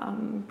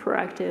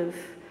proactive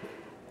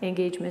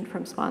engagement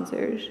from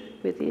sponsors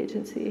with the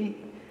agency,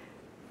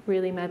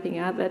 really mapping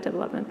out that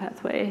development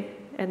pathway,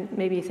 and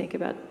maybe think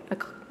about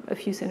a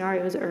few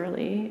scenarios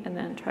early, and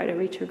then try to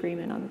reach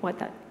agreement on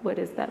what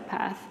is that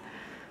path,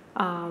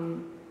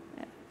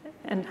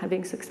 and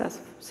having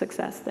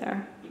success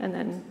there. And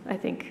then I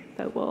think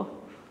that will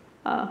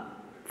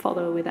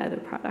follow with other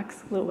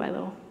products little by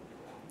little.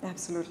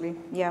 Absolutely.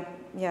 Yeah.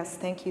 Yes.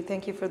 Thank you.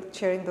 Thank you for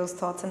sharing those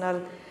thoughts. And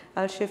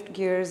I'll shift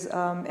gears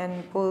and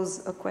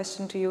pose a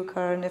question to you,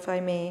 Curran, if I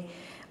may,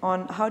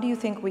 on how do you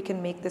think we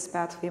can make this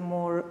pathway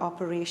more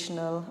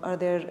operational? Are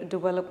there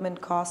development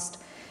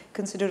cost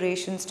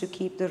considerations to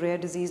keep the rare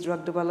disease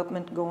drug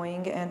development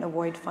going and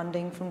avoid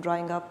funding from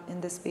drying up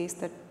in this space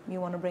that you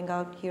want to bring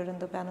out here in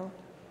the panel?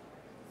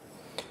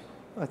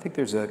 I think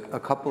there's a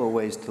couple of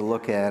ways to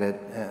look at it.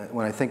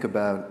 When I think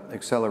about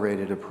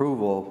accelerated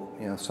approval,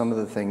 some of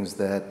the things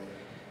that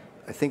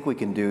I think we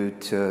can do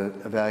to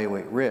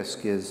evaluate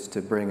risk is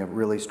to bring a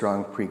really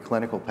strong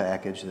preclinical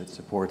package that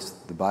supports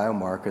the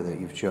biomarker that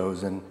you've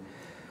chosen.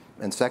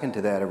 And second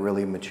to that, a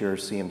really mature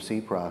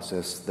CMC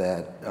process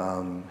that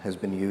has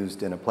been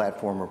used in a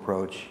platform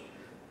approach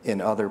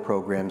in other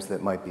programs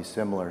that might be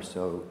similar.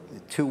 So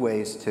 2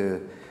 ways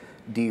to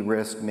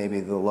de-risk maybe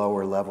the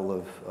lower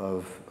level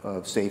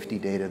of safety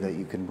data that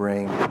you can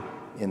bring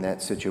in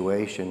that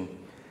situation.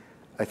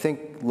 I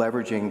think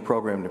leveraging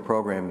program to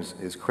program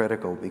is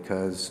critical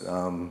because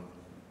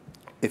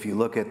if you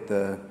look at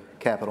the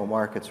capital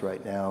markets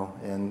right now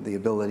and the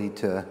ability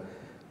to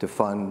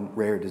fund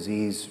rare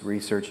disease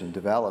research and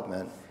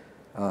development,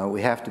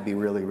 we have to be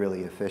really,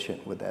 really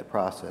efficient with that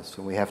process.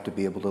 And we have to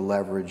be able to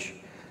leverage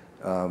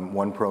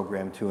one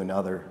program to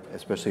another,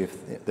 especially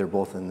if they're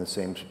both in the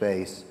same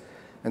space.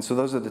 And so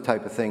those are the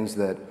type of things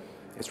that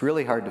it's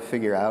really hard to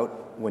figure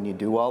out when you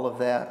do all of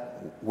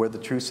that, where the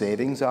true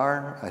savings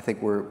are. I think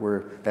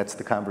that's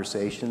the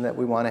conversation that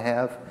we want to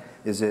have.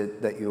 Is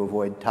it that you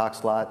avoid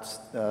tox lots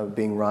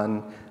being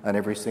run on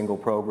every single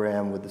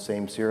program with the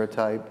same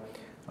serotype?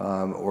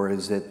 Or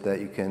is it that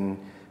you can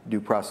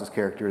do process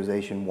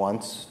characterization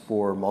once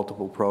for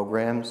multiple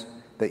programs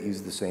that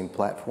use the same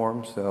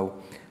platform? So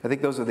I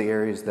think those are the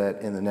areas that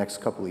in the next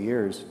couple of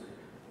years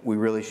we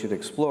really should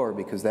explore,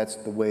 because that's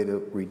the way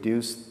to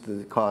reduce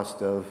the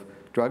cost of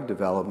drug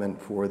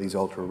development for these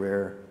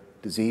ultra-rare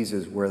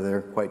diseases where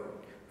they're quite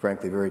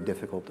frankly very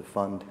difficult to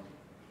fund.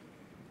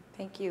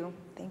 Thank you.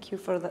 Thank you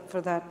for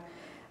that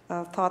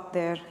thought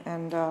there.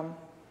 And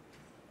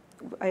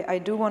I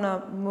do want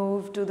to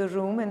move to the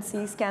room and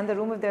scan the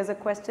room if there's a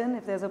question,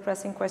 if there's a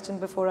pressing question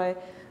before I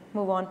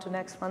move on to the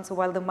next one. So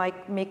while the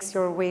mic makes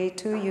your way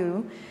to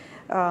you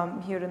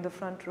here in the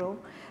front row,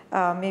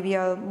 maybe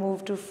I'll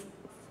move to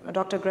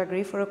Dr.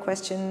 Gregory for a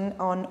question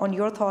on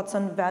your thoughts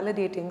on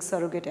validating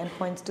surrogate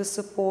endpoints to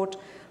support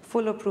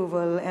full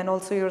approval, and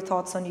also your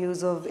thoughts on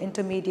use of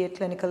intermediate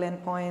clinical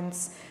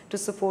endpoints to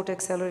support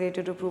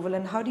accelerated approval.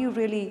 And how do you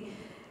really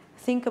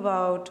think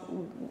about,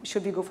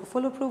 should we go for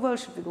full approval?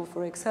 Should we go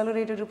for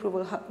accelerated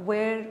approval?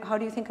 How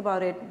do you think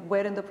about it?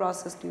 Where in the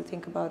process do you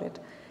think about it?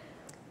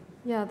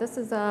 Yeah, this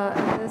is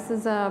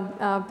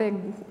a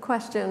big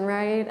question,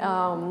 right?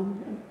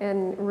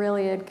 And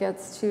really it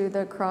gets to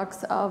the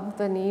crux of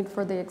the need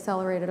for the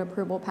accelerated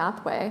approval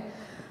pathway.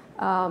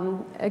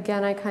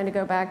 Again, I kind of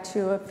go back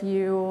to a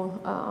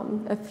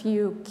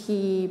few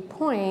key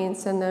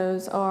points, and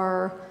those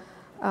are,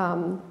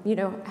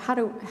 how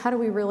do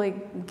we really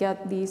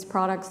get these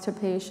products to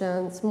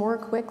patients more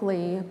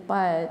quickly,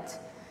 but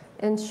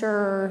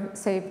ensure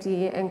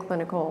safety and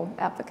clinical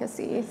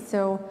efficacy?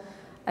 So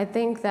I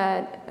think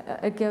that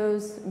it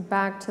goes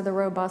back to the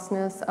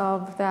robustness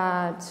of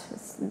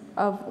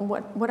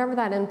whatever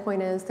that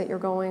endpoint is that you're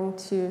going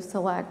to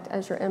select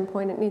as your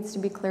endpoint. It needs to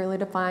be clearly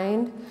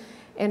defined,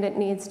 and it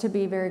needs to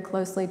be very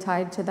closely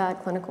tied to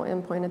that clinical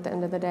endpoint at the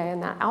end of the day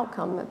and that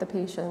outcome that the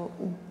patient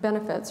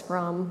benefits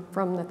from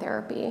the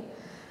therapy.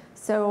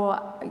 So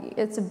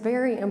it's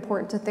very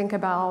important to think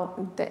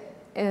about the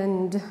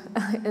end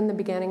in the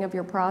beginning of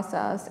your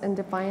process and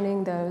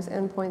defining those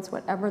endpoints,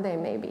 whatever they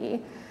may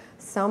be.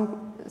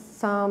 Some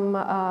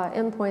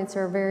endpoints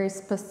are very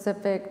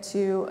specific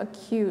to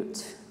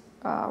acute,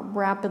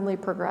 rapidly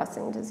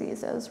progressing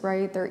diseases,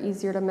 right? They're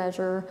easier to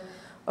measure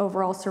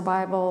overall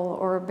survival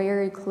or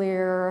very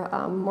clear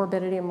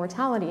morbidity and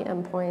mortality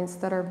endpoints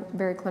that are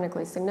very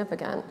clinically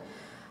significant.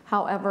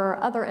 However,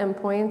 other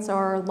endpoints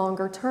are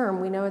longer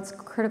term. We know it's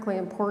critically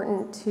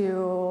important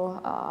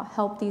to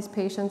help these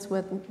patients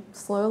with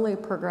slowly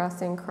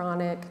progressing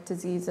chronic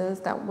diseases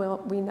that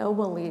we know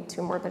will lead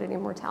to morbidity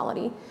and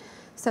mortality.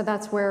 So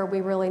that's where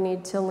we really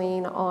need to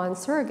lean on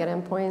surrogate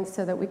endpoints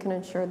so that we can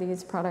ensure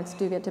these products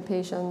do get to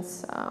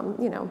patients,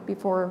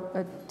 before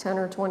a 10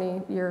 or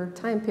 20 year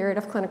time period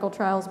of clinical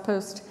trials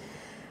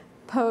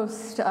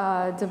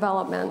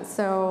post-development.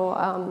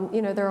 So,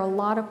 you know, there are a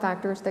lot of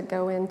factors that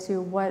go into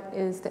what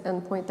is the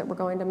endpoint that we're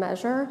going to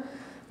measure,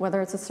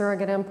 whether it's a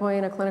surrogate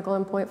endpoint, a clinical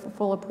endpoint for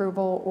full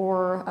approval,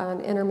 or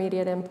an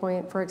intermediate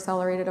endpoint for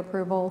accelerated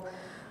approval.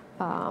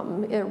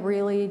 It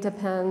really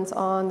depends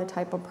on the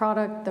type of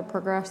product, the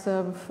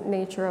progressive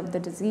nature of the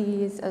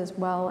disease, as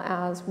well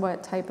as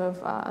what type of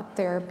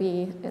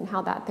therapy and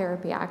how that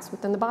therapy acts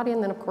within the body.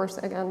 And then, of course,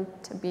 again,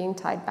 to being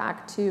tied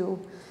back to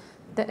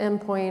the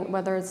endpoint,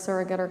 whether it's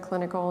surrogate or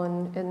clinical,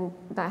 and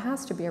that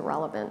has to be a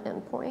relevant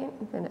endpoint,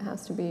 and it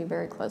has to be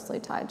very closely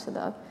tied to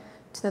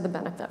the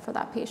benefit for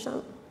that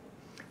patient.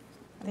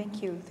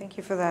 Thank you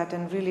for that,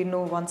 and really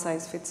no one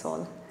size fits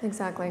all.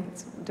 Exactly.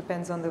 It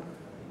depends on the...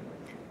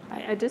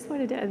 I just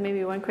wanted to add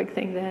maybe one quick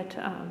thing that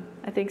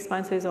I think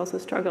sponsors also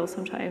struggle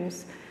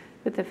sometimes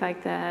with the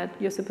fact that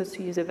you're supposed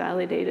to use a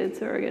validated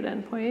surrogate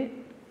endpoint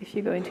if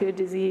you go into a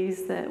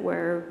disease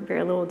where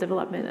very little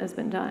development has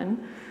been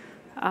done.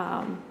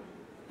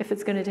 If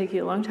it's going to take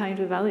you a long time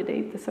to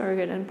validate the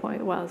surrogate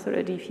endpoint, well, it sort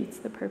of defeats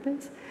the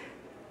purpose.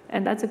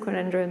 And that's a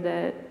conundrum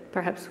that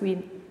perhaps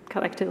we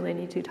collectively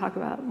need to talk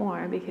about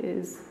more,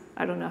 because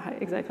I don't know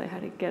exactly how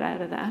to get out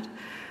of that.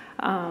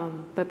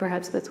 But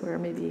perhaps that's where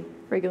maybe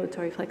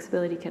regulatory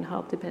flexibility can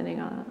help,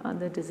 depending on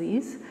the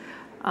disease.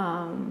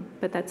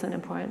 But that's an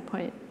important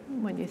point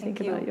when you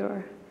think about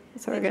your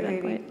surrogate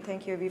endpoint.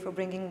 Thank you, Evie, for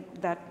bringing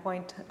that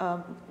point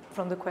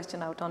from the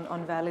question out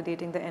on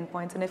validating the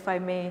endpoints. And if I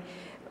may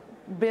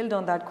build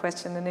on that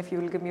question, and if you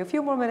will give me a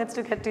few more minutes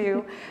to get to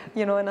you,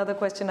 another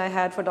question I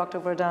had for Dr.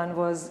 Verdun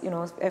was,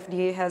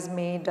 FDA has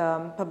made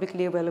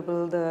publicly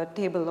available the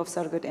table of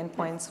surrogate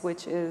endpoints,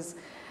 which is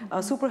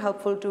super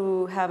helpful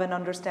to have an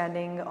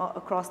understanding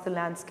across the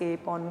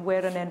landscape on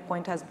where an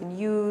endpoint has been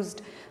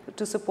used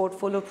to support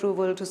full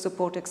approval, to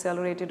support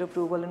accelerated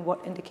approval, and what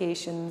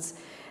indications.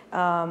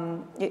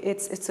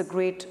 It's a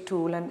great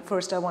tool, and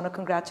first I want to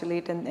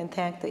congratulate and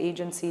thank the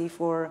agency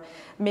for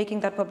making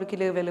that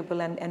publicly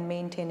available and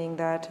maintaining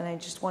that. And I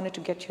just wanted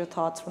to get your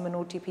thoughts from an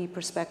OTP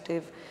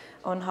perspective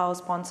on how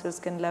sponsors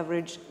can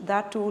leverage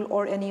that tool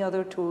or any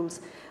other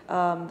tools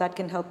that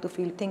can help the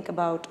field think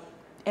about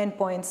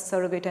endpoints,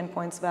 surrogate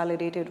endpoints,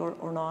 validated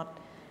or not.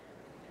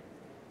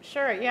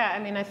 Sure, yeah, I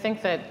mean, I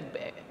think that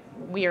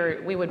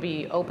we would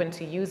be open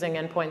to using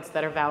endpoints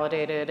that are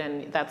validated,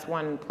 and that's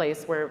one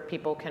place where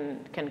people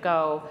can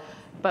go.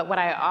 But what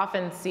I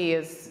often see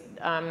is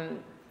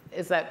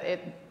that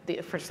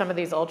for some of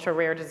these ultra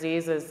rare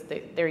diseases,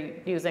 they're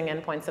using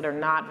endpoints that are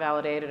not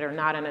validated or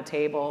not in a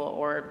table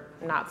or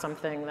not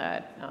something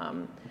that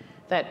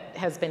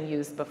has been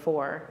used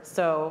before.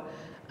 So,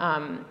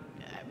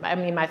 I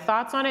mean, my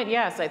thoughts on it,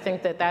 yes, I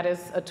think that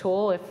is a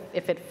tool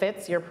if it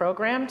fits your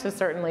program to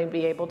certainly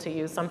be able to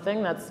use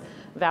something that's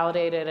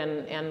validated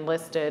and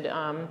listed.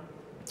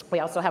 We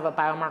also have a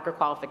biomarker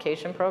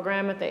qualification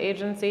program at the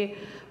agency,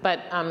 but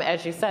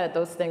as you said,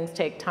 those things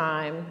take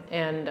time,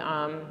 and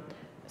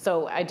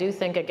so I do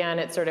think, again,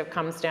 it sort of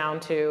comes down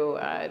to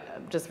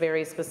just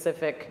very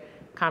specific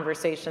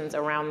conversations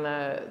around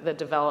the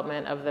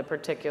development of the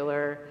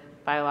particular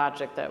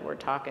biologic that we're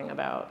talking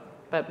about.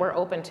 But we're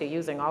open to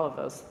using all of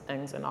those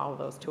things and all of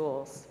those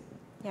tools.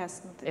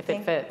 Yes. If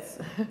it fits,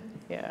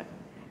 yeah.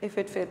 If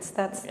it fits,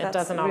 that's it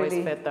doesn't really,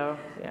 always fit, though.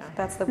 Yeah.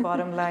 That's the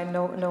bottom line.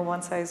 No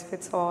one size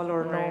fits all,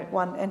 or no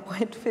one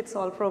endpoint fits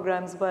all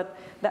programs. But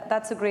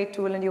that's a great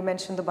tool. And you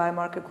mentioned the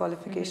biomarker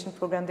qualification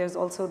program. There's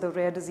also the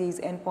rare disease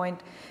endpoint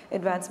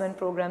advancement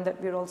program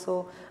that we're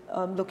also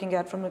looking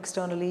at from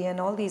externally. And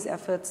all these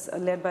efforts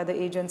led by the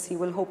agency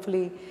will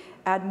hopefully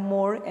add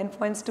more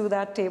endpoints to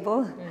that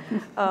table.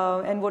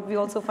 And what we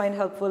also find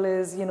helpful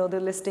is, the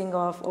listing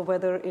of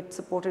whether it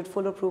supported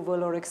full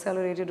approval or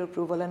accelerated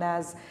approval. And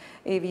as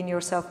Avi and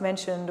yourself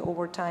mentioned,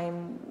 over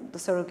time, the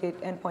surrogate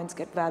endpoints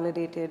get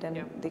validated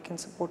and they can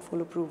support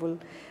full approval.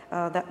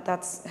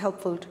 That's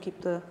helpful to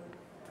keep the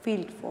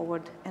field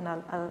forward. And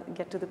I'll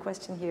get to the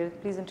question here.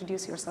 Please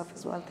introduce yourself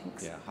as well.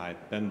 Thanks. Yeah, hi,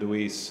 Ben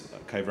DeWeese,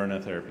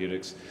 Kyverna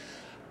Therapeutics.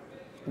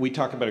 We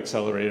talk about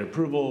accelerated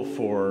approval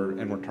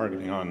and we're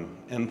targeting on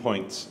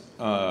endpoints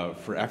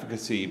for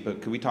efficacy, but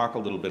could we talk a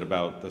little bit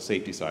about the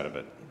safety side of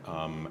it?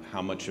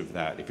 How much of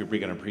that, if you're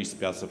going to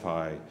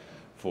pre-specify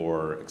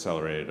for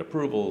accelerated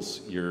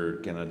approvals, you're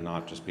going to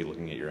not just be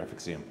looking at your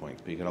efficacy endpoints,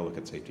 but you got to look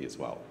at safety as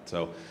well.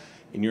 So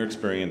in your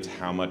experience,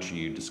 how much are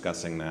you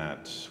discussing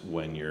that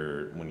when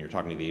you're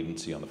talking to the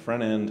agency on the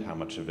front end? How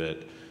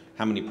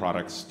many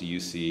products do you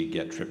see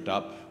get tripped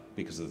up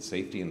because of the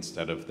safety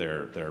instead of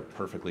their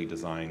perfectly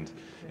designed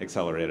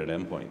accelerated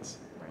endpoints?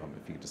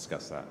 If you could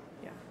discuss that.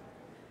 Yeah.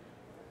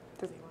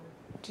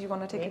 Do you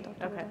want to take it,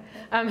 Dr.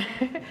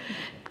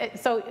 Okay.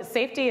 So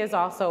safety is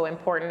also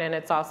important, and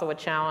it's also a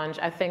challenge.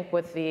 I think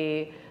with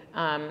in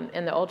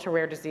the ultra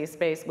rare disease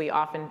space, we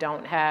often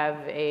don't have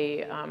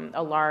a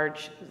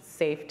large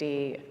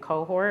safety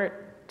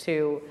cohort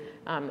to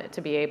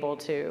be able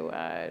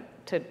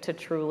to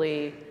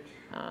truly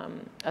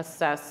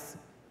assess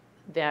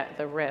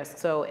the risk.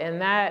 So in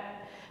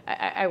that,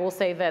 I will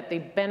say that the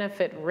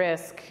benefit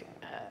risk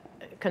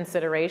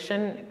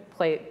consideration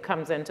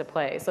comes into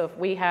play. So if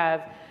we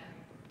have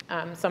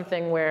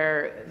something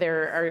where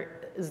there are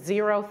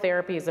 0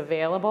 therapies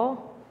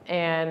available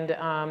and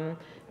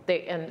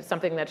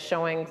something that's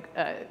showing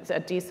a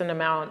decent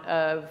amount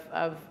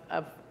of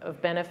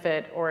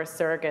benefit or a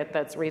surrogate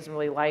that's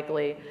reasonably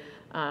likely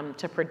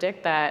to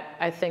predict that,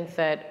 I think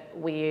that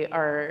we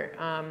are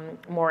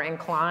more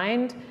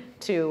inclined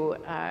to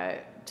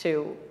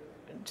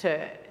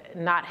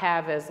not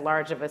have as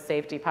large of a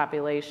safety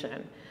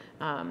population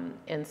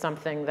in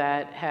something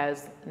that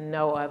has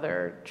no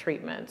other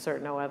treatments or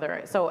no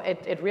other. So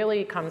it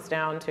really comes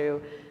down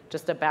to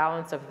just a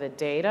balance of the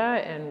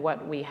data and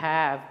what we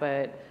have,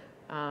 but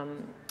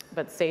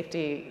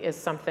safety is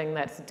something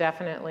that's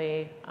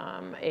definitely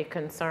a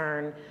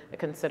concern, a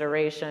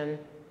consideration,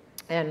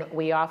 and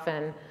we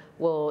often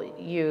will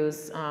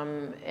use,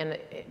 and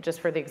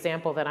just for the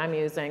example that I'm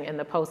using, in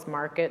the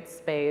post-market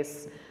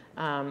space,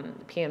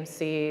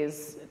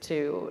 PMCs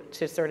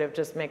to sort of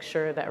just make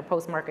sure that, or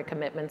post-market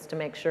commitments to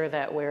make sure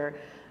that we're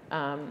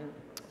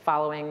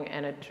following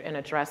and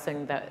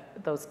addressing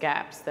those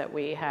gaps that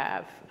we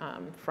have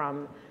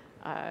from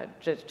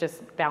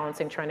just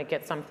balancing trying to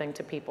get something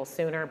to people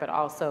sooner, but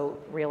also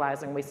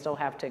realizing we still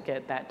have to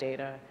get that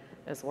data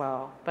as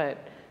well. But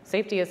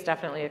safety is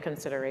definitely a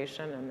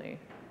consideration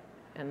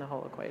in the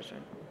whole equation.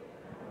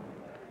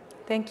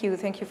 Thank you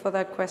for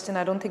that question.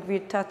 I don't think we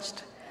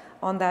touched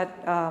on that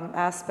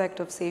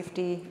aspect of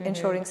safety,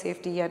 ensuring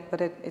safety yet,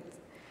 but it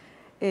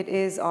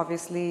is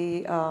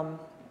obviously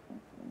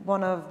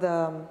one of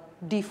the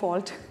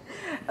default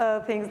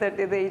things that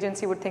the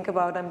agency would think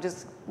about. I'm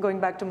just going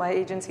back to my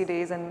agency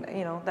days, and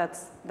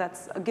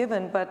that's a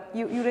given. But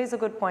you raise a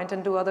good point,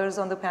 and do others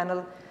on the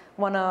panel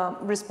want to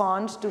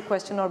respond to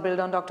question or build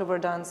on Dr.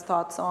 Verdun's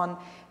thoughts on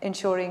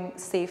ensuring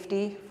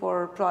safety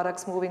for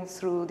products moving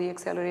through the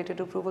accelerated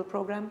approval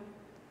program?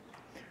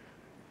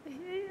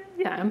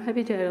 Yeah, I'm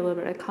happy to add a little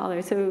bit of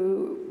color.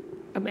 So,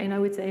 I mean, I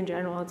would say in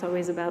general, it's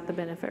always about the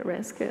benefit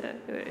risk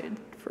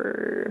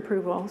for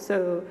approval.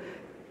 So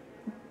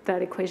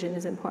that equation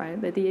is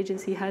important, but the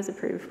agency has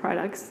approved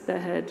products that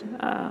had,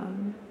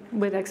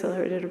 with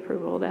accelerated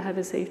approval, that have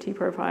a safety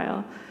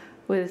profile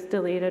with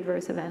delayed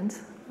adverse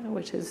events,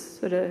 which is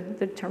sort of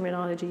the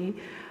terminology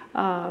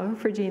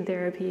for gene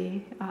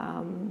therapy.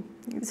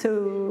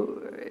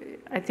 So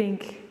I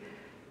think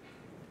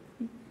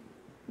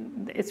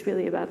it's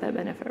really about that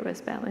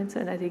benefit-risk balance,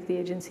 and I think the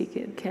agency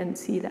can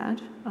see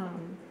that,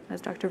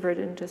 as Dr.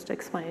 Verdun just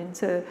explained.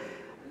 So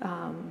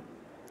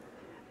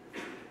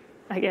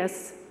I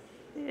guess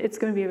it's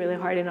going to be really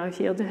hard in our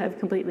field to have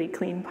completely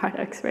clean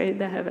products, right,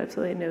 that have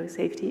absolutely no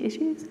safety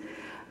issues.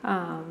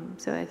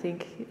 So I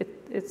think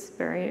it's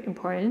very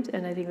important,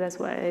 and I think that's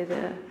why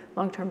the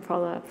long-term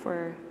follow-up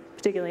for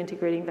particularly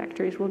integrating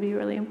vectors will be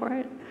really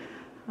important.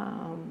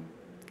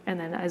 And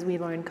then as we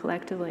learn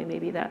collectively,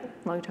 maybe that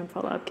long-term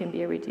follow-up can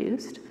be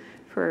reduced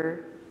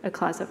for a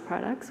class of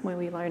products when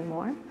we learn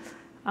more.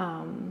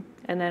 And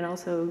then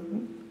also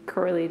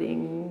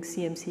correlating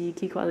CMC,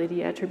 key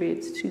quality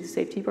attributes, to the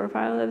safety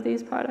profile of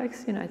these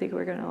products. I think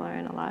we're going to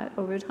learn a lot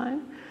over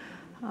time.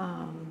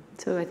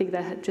 So I think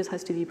that just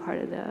has to be part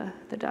of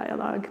the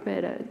dialogue.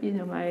 But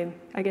my,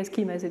 I guess,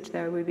 key message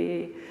there would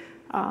be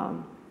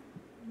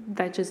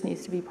that just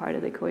needs to be part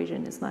of the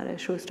equation. It's not a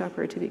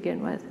showstopper to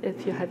begin with.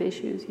 If you have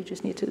issues, you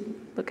just need to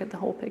look at the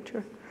whole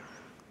picture.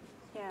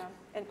 Yeah,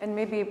 and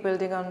maybe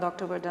building on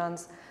Dr.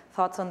 Verdun's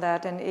thoughts on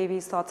that and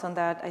Avi's thoughts on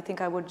that, I think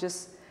I would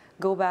just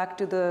go back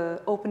to the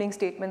opening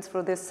statements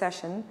for this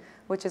session,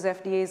 which is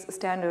FDA's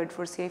standard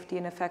for safety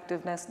and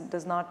effectiveness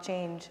does not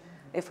change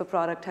if a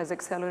product has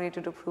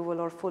accelerated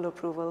approval or full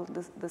approval.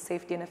 The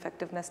safety and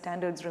effectiveness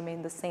standards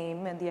remain the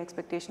same, and the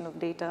expectation of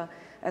data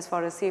as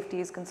far as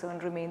safety is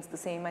concerned remains the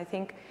same. I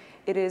think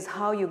it is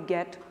how you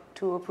get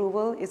to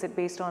approval. Is it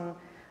based on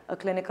a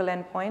clinical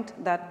endpoint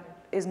that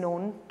is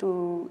known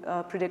to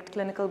predict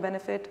clinical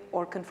benefit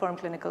or confirm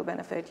clinical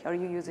benefit? Are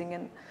you using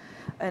an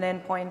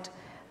endpoint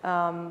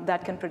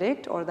that can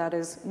predict or that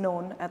is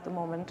known at the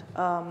moment?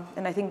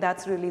 And I think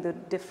that's really the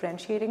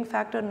differentiating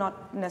factor,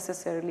 not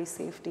necessarily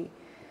safety.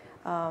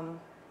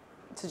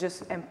 So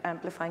just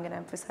amplifying and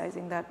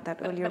emphasizing that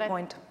earlier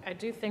point. I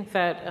do think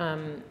that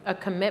a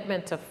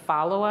commitment to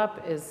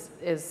follow-up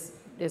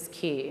is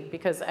key,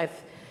 because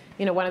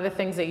one of the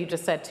things that you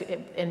just said,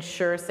 to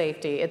ensure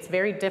safety, it's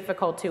very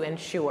difficult to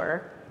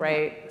ensure,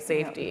 right,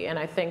 safety. And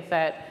I think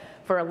that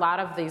for a lot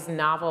of these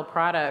novel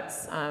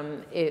products,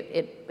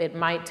 it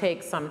might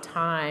take some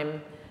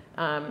time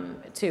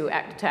to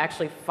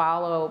actually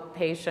follow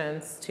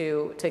patients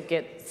to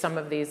get some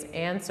of these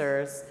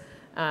answers.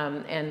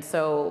 And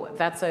so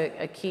that's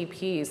a key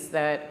piece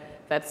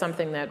that's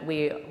something that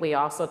we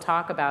also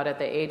talk about at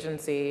the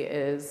agency,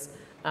 is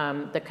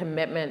the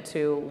commitment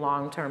to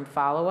long-term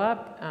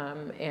follow-up,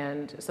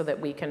 and so that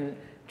we can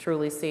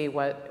truly see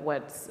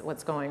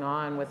what's going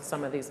on with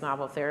some of these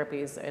novel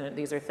therapies. And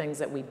these are things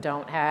that we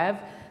don't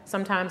have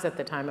sometimes at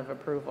the time of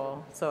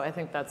approval. So I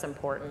think that's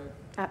important.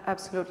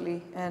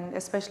 Absolutely, and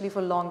especially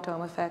for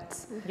long-term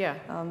effects. Yeah.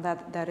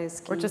 That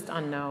is key. Or just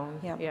unknown.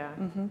 Yeah. Yeah.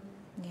 Mm-hmm.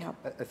 Yeah.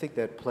 I think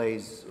that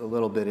plays a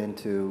little bit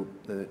into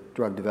the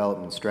drug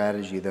development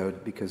strategy, though,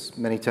 because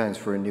many times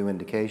for a new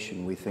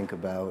indication, we think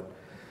about,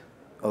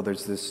 oh,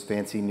 there's this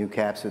fancy new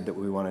capsid that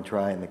we want to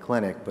try in the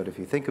clinic. But if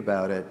you think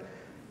about it,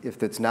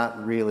 if it's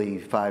not really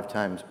 5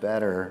 times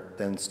better,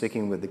 then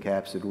sticking with the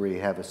capsid where you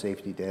have a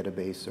safety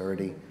database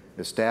already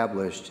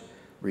established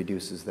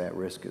reduces that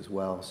risk as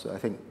well. So I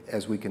think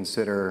as we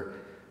consider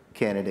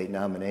candidate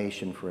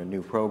nomination for a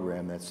new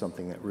program, that's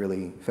something that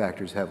really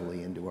factors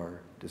heavily into our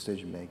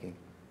decision making.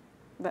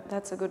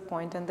 That's a good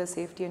point, and the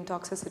safety and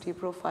toxicity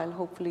profile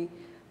hopefully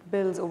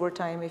builds over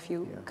time if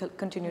you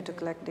continue to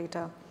collect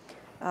data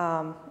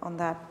on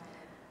that.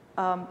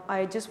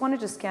 I just wanted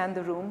to scan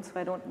the room so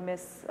I don't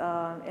miss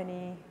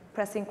any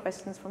pressing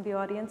questions from the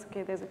audience.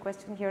 Okay, there's a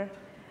question here.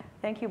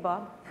 Thank you,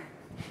 Bob.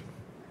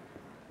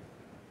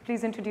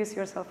 Please introduce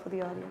yourself for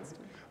the audience.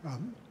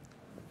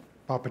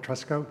 Bob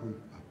Petresco from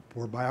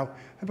 4Bio.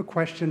 I have a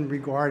question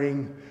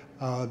regarding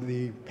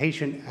the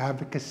patient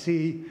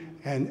advocacy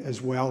and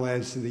as well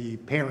as the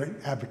parent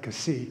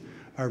advocacy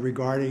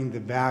regarding the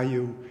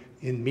value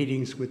in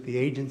meetings with the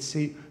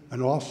agency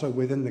and also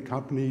within the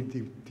company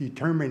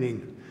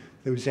determining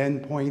those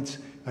endpoints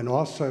and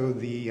also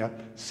the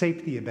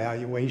safety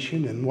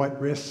evaluation and what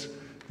risks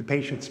the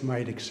patients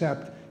might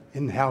accept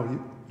and how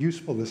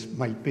useful this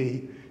might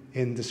be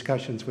in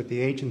discussions with the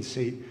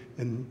agency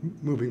and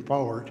moving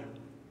forward.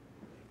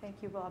 Thank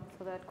you, Bob,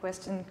 for that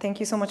question. Thank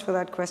you so much for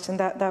that question.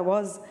 That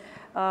was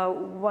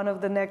one of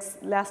the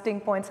next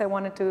lasting points I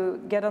wanted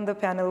to get on the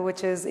panel,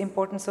 which is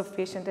importance of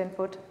patient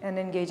input and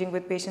engaging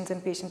with patients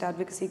and patient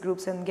advocacy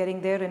groups and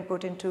getting their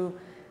input into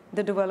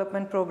the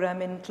development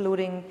program,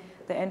 including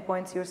the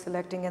endpoints you're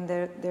selecting and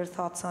their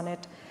thoughts on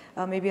it.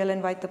 Maybe I'll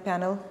invite the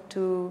panel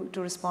to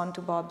respond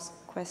to Bob's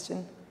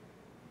question.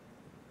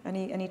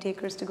 Any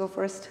takers to go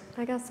first?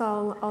 I guess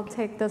I'll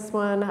take this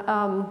one.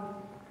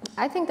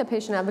 I think the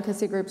patient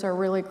advocacy groups are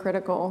really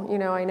critical. You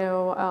know, I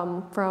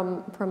know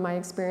from my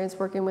experience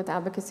working with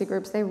advocacy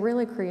groups, they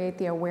really create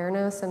the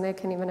awareness and they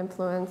can even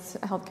influence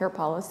healthcare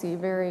policy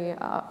very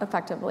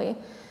effectively.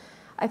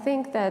 I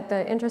think that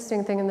the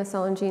interesting thing in the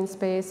cell and gene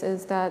space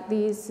is that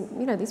these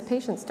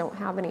patients don't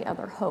have any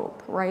other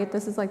hope, right?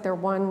 This is like their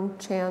one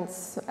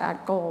chance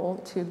at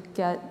goal to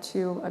get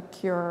to a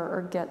cure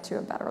or get to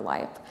a better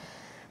life.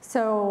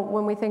 So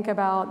when we think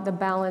about the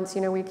balance,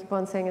 you know, we keep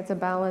on saying it's a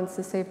balance,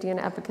 the safety and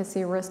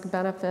efficacy, risk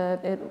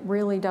benefit. It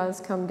really does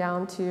come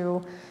down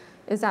to,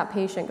 is that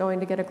patient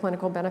going to get a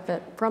clinical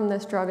benefit from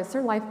this drug? Is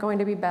their life going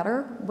to be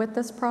better with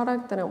this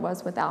product than it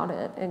was without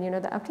it? And you know,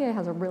 the FDA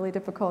has a really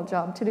difficult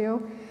job to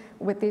do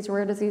with these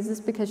rare diseases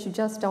because you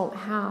just don't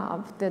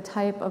have the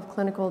type of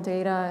clinical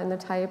data and the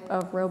type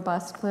of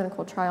robust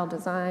clinical trial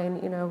design.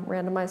 You know,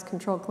 randomized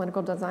controlled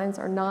clinical designs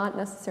are not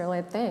necessarily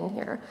a thing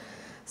here.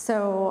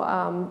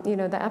 So, you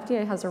know, the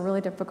FDA has a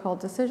really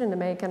difficult decision to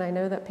make, and I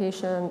know that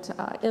patient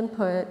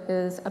input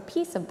is a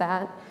piece of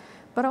that,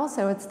 but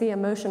also it's the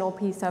emotional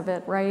piece of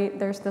it, right?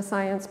 There's the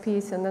science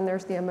piece, and then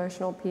there's the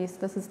emotional piece.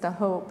 This is the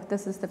hope.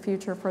 This is the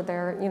future for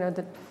their, you know,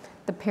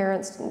 the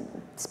parents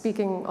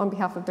speaking on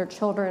behalf of their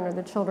children, or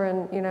the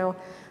children, you know,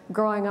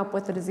 growing up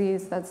with a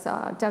disease that's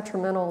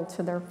detrimental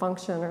to their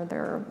function or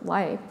their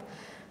life.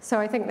 So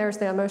I think there's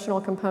the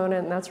emotional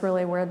component, and that's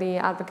really where the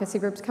advocacy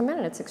groups come in.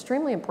 And it's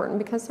extremely important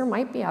because there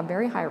might be a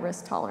very high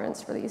risk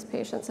tolerance for these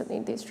patients that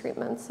need these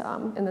treatments.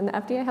 And then the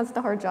FDA has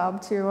the hard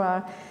job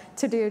to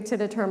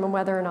determine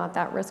whether or not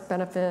that risk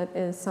benefit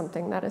is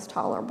something that is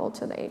tolerable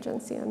to the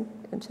agency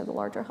and to the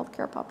larger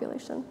healthcare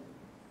population.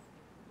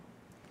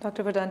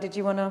 Dr. Verdun, did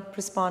you want to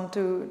respond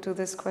to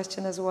this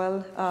question as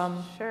well?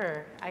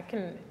 Sure, I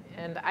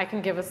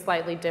can give a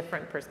slightly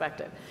different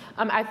perspective.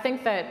 I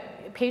think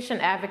that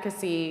patient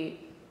advocacy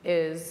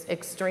is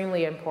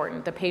extremely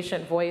important. The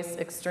patient voice,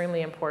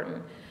 extremely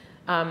important.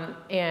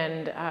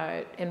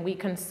 And we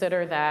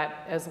consider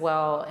that as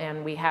well.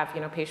 And we have,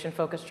 you know,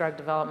 patient-focused drug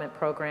development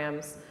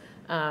programs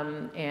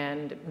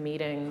and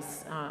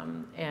meetings.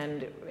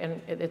 And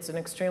it's an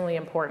extremely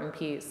important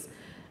piece.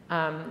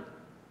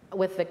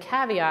 With the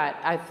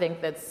caveat, I think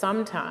that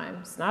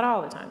sometimes, not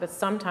all the time, but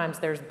sometimes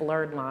there's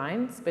blurred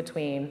lines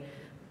between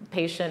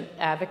patient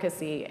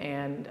advocacy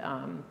and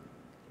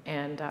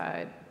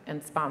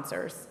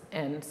sponsors.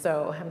 And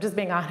so I'm just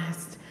being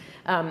honest.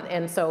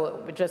 And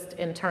so just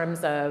in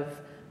terms of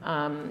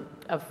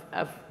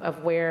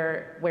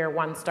where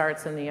one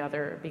starts and the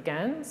other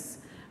begins.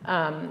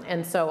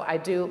 And so I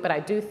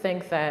do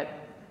think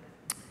that,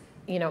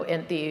 you know,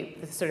 in the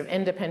sort of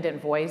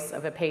independent voice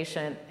of a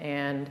patient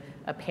and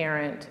a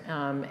parent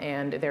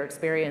and their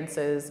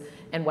experiences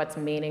and what's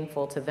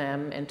meaningful to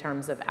them in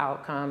terms of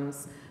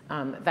outcomes,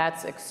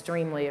 that's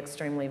extremely,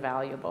 extremely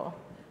valuable.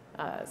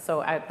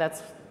 So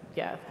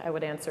I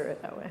would answer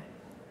it that way.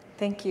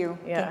 Thank you.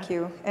 Yeah. Thank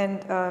you.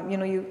 And you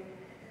know,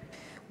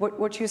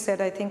 what you said,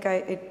 I think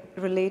it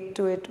relate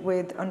to it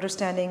with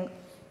understanding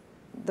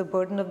the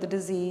burden of the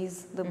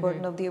disease, the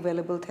burden of the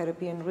available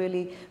therapy, and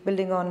really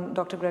building on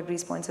Dr.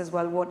 Gregory's points as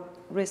well. What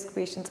risk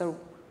patients are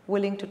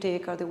willing to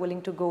take? Are they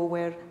willing to go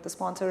where the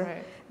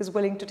sponsor is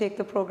willing to take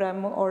the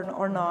program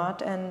or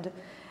not? And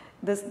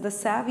the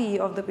savvy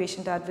of the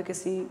patient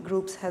advocacy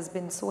groups has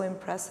been so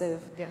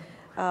impressive. Yeah.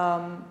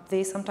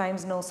 They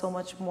sometimes know so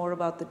much more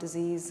about the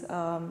disease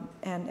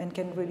and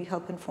can really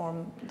help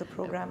inform the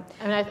program.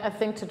 And I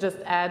think to just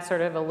add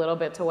sort of a little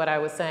bit to what I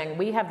was saying,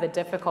 we have the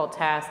difficult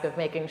task of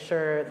making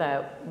sure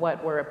that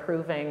what we're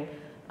approving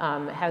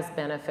has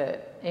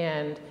benefit.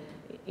 And,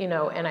 you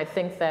know, and I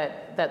think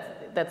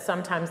that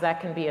sometimes that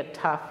can be a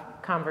tough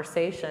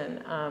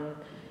conversation,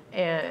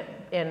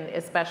 and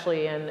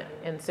especially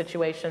in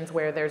situations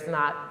where there's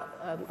not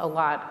a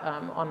lot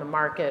on the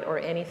market or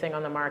anything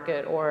on the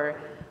market, or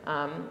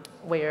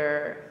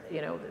where,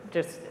 you know,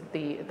 just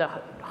the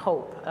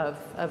hope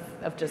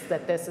of just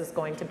that this is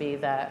going to be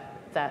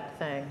that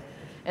thing.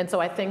 And so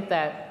I think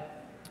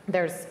that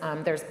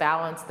there's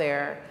balance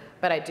there,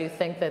 but I do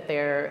think that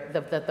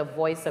that the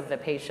voice of the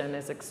patient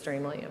is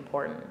extremely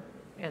important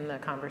in the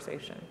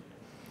conversation.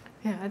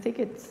 Yeah, I think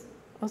it's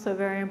also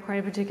very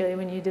important, particularly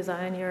when you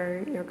design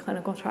your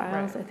clinical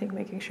trials. Right. I think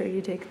making sure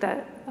you take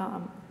that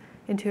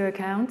into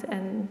account,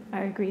 and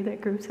I agree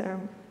that groups are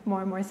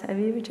more and more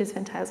savvy, which is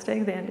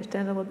fantastic. They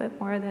understand a little bit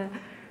more the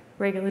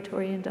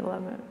regulatory and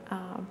development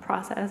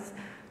process.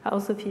 I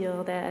also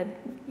feel that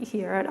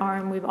here at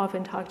ARM, we've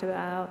often talked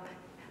about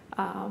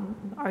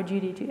our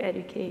duty to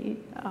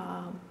educate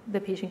the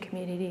patient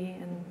community,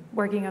 and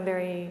working on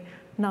very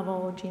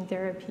novel gene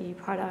therapy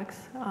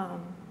products,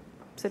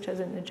 such as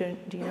in the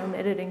genome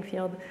editing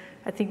field.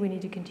 I think we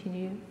need to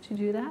continue to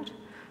do that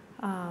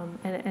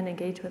and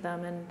engage with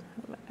them. And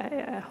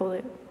I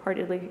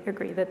wholeheartedly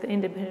agree that the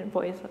independent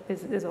voice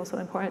is also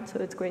important. So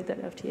it's great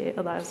that FDA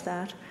allows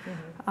that,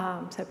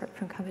 separate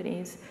from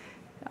companies.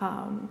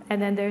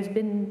 And then there's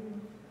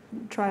been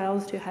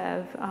trials to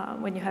have,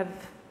 when you have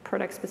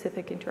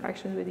product-specific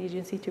interactions with the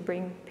agency, to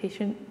bring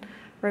patient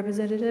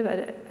representative.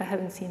 I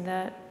haven't seen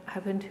that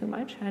happen too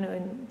much. I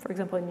know, for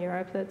example, in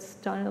Europe, that's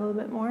done a little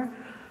bit more.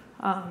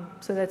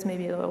 So that's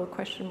maybe a little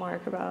question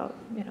mark about,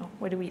 you know,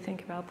 what do we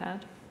think about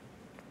that?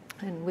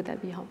 And would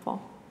that be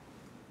helpful?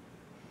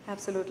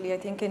 Absolutely. I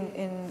think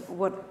in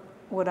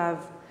what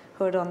I've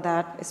heard on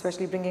that,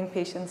 especially bringing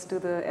patients to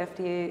the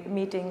FDA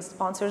meetings,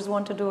 sponsors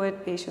want to do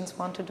it, patients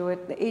want to do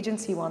it, the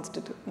agency wants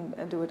to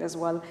do it as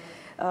well,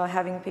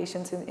 having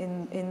patients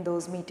in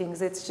those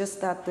meetings. It's just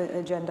that the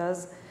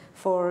agendas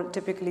for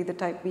typically the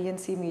type B and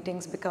C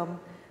meetings become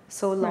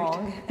so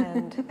long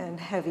and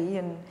heavy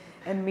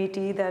and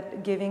meaty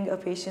that giving a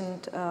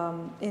patient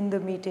in the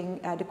meeting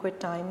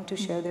adequate time to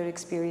share their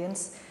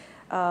experience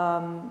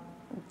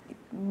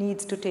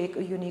needs to take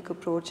a unique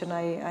approach. And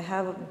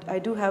I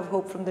do have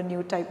hope from the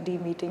new type D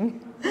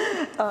meeting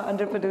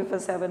under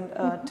PDUFA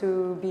 7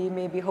 to be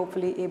maybe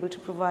hopefully able to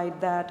provide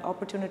that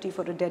opportunity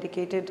for a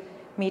dedicated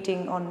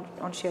meeting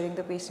on sharing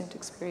the patient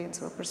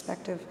experience or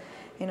perspective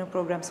in a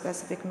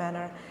program-specific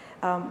manner.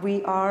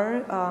 We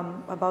are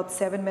about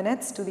 7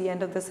 minutes to the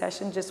end of the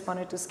session. Just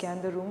wanted to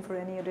scan the room for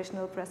any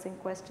additional pressing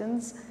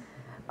questions.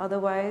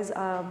 Otherwise,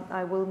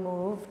 I will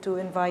move to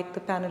invite the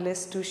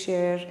panelists to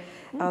share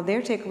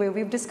their takeaway.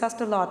 We've discussed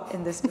a lot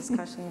in this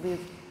discussion.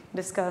 We've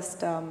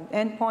discussed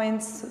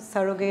endpoints,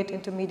 surrogate,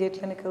 intermediate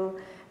clinical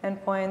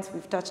endpoints.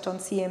 We've touched on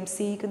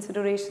CMC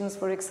considerations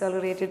for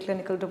accelerated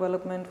clinical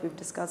development. We've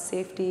discussed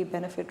safety,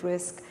 benefit,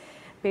 risk,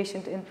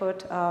 patient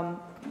input.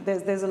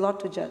 There's a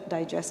lot to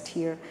digest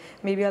here.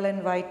 Maybe I'll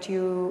invite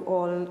you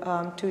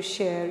all to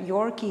share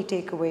your key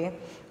takeaway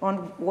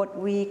on what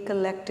we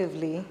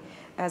collectively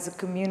as a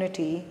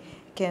community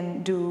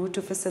can do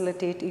to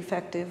facilitate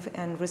effective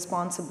and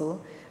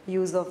responsible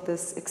use of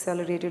this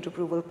accelerated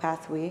approval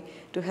pathway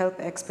to help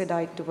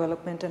expedite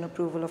development and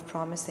approval of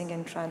promising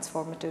and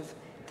transformative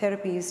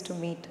therapies to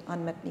meet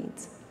unmet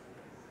needs.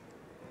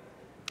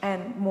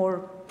 And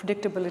more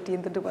predictability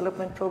in the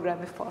development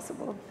program if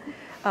possible.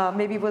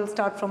 Maybe we'll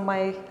start from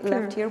my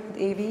left here with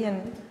AV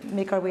and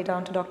make our way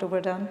down to Dr.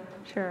 Verdun.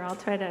 Sure, I'll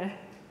try to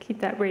keep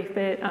that brief,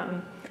 but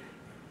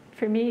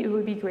for me, it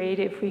would be great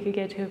if we could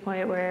get to a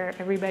point where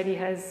everybody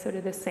has sort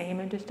of the same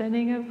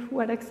understanding of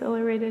what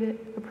accelerated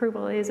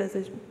approval is as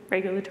a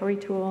regulatory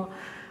tool.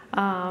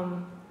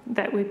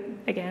 That would,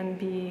 again,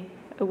 be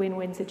a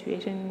win-win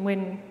situation,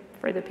 win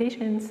for the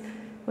patients,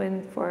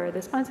 win for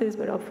the sponsors,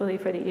 but hopefully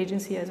for the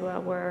agency as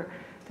well, where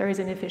there is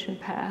an efficient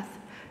path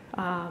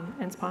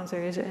and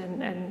sponsors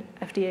and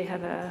FDA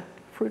have a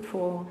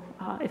fruitful,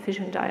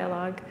 efficient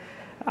dialogue.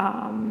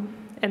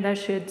 And that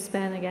should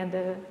span, again,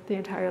 the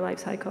entire life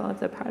cycle of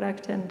the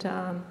product. And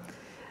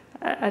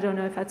I don't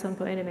know if at some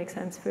point it makes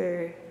sense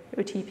for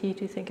OTP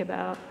to think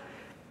about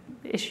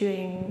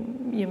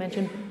issuing, you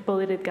mentioned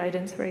bulleted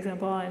guidance, for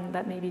example, and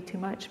that may be too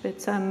much, but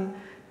some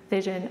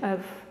vision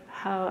of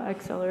how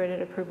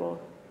accelerated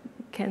approval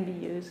can be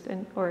used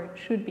or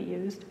should be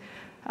used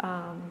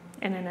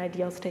in an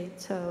ideal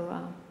state.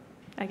 So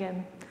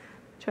again,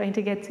 trying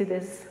to get to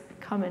this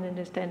common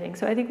understanding.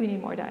 So I think we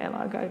need more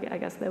dialogue. I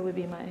guess that would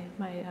be my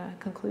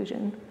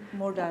conclusion.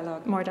 More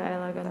dialogue. More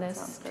dialogue on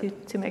this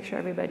to make sure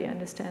everybody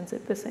understands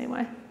it the same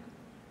way.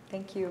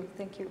 Thank you.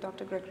 Thank you,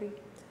 Dr. Gregory.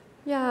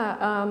 Yeah,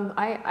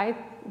 I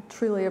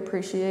truly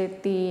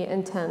appreciate the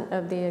intent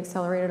of the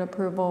accelerated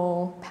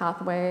approval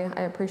pathway.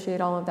 I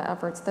appreciate all of the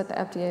efforts that the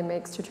FDA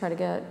makes to try to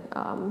get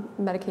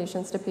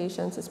medications to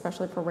patients,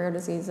 especially for rare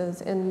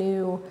diseases, and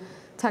new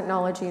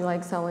technology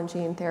like cell and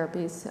gene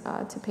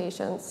therapies to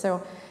patients.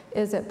 So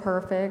is it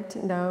perfect?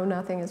 No,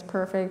 nothing is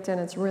perfect, and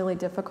it's really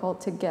difficult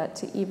to get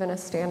to even a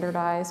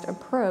standardized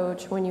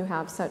approach when you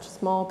have such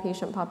small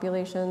patient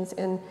populations.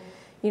 And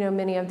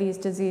many of these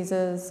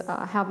diseases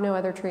have no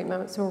other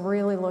treatment, so we're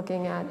really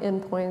looking at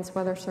endpoints,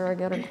 whether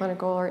surrogate or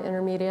clinical or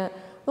intermediate.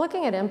 We're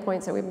looking at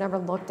endpoints that we've never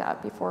looked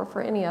at before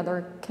for any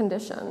other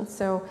condition.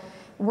 So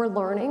we're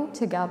learning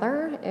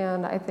together,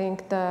 and I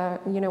think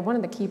one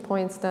of the key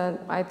points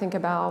that I think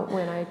about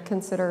when I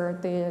consider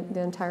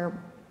the entire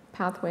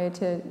pathway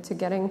to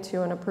getting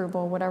to an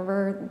approval,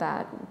 whatever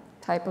that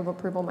type of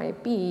approval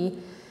might be,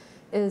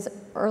 is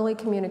early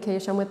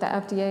communication with the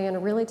FDA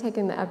and really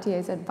taking the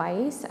FDA's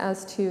advice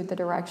as to the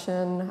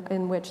direction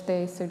in which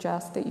they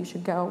suggest that you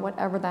should go,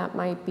 whatever that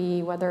might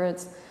be, whether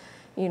it's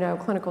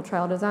clinical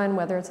trial design,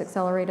 whether it's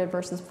accelerated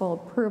versus full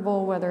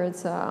approval, whether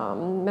it's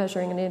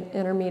measuring an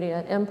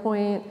intermediate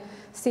endpoint,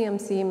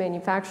 CMC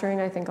manufacturing.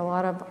 I think a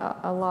lot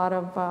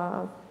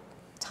of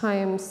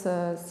times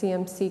the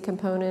CMC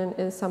component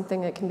is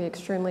something that can be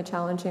extremely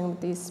challenging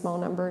with these small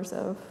numbers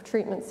of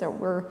treatments that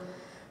we're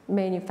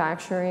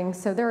manufacturing.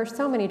 So there are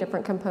so many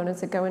different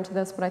components that go into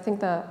this, but I think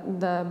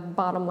the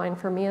bottom line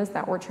for me is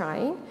that we're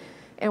trying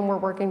and we're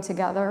working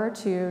together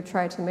to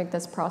try to make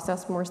this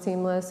process more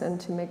seamless and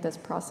to make this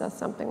process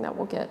something that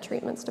will get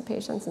treatments to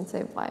patients and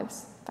save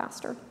lives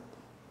faster.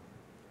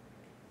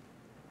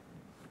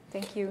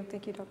 Thank you,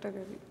 Dr.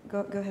 Gregory.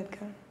 Go ahead,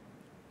 Curran.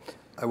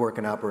 I work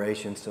in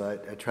operations, so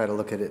I try to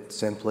look at it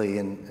simply,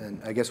 and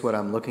I guess what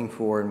I'm looking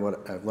for and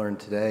what I've learned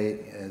today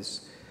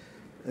is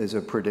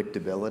a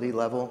predictability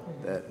level,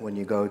 that when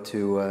you go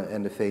to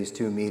end of phase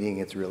 2 meeting,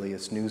 it's really a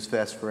snooze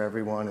fest for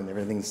everyone and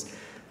everything's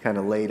kind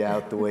of laid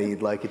out the way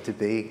you'd like it to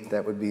be.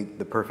 That would be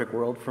the perfect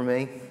world for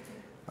me.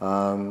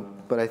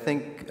 But I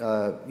think,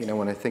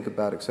 when I think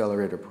about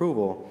accelerated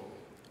approval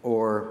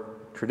or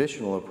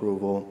traditional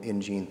approval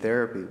in gene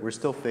therapy, we're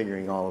still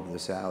figuring all of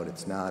this out.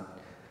 It's not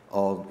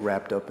all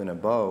wrapped up in a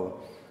bow.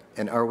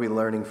 And are we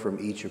learning from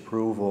each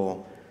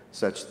approval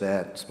such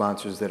that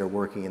sponsors that are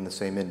working in the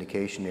same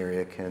indication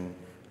area can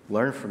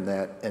learn from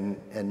that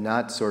and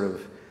not sort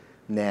of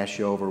gnash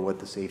over what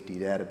the safety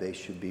database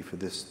should be for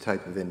this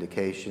type of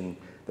indication,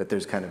 that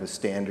there's kind of a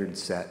standard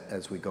set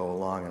as we go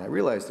along. And I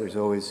realize there's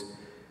always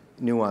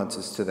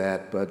nuances to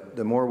that, but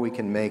the more we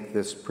can make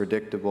this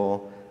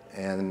predictable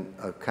and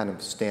a kind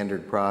of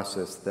standard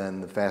process, then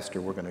the faster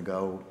we're going to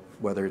go,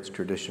 whether it's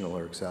traditional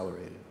or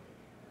accelerated.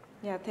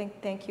 Yeah,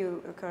 thank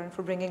you, Curran,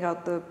 for bringing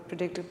out the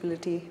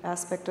predictability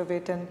aspect of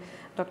it. And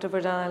Dr.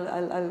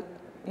 Verdun,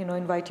 I'll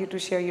invite you to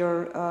share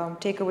your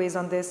takeaways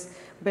on this,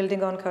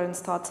 building on Curran's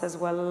thoughts as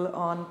well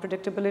on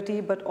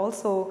predictability, but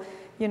also,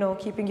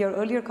 keeping your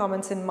earlier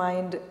comments in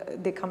mind.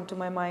 They come to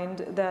my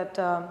mind that,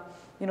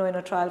 in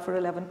a trial for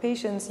 11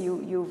 patients,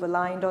 you've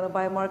aligned on a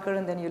biomarker,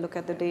 and then you look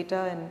at the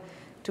data, and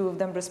 2 of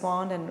them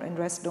respond and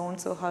rest don't.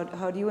 So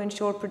how do you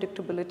ensure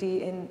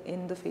predictability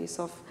in the face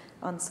of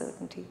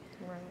uncertainty?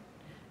 Right.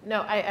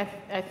 No,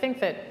 I think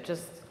that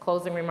just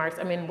closing remarks,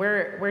 I mean,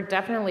 we're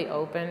definitely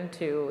open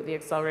to the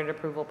accelerated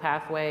approval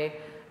pathway.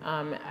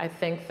 I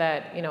think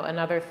that,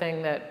 another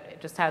thing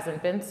that just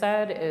hasn't been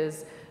said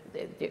is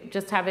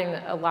just having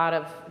a lot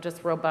of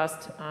just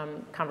robust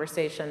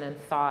conversation and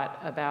thought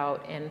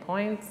about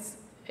endpoints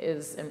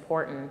is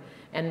important,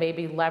 and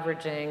maybe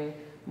leveraging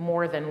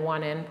more than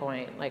one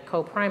endpoint, like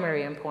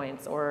co-primary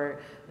endpoints or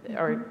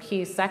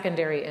key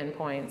secondary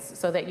endpoints,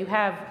 so that you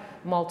have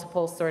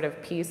multiple sort of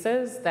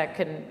pieces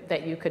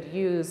that you could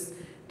use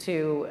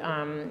to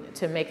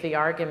make the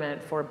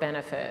argument for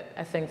benefit.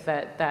 I think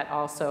that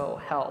also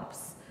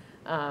helps.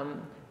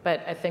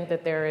 But I think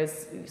that there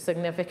is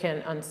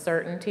significant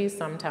uncertainty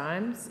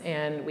sometimes,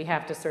 and we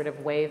have to sort of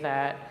weigh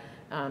that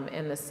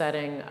in the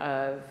setting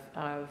of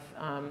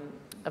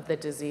the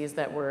disease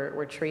that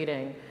we're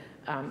treating.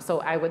 So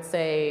I would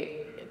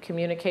say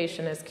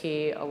communication is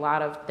key, a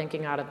lot of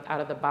thinking out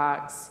of the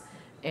box,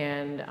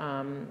 and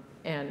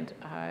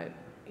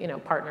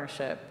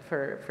partnership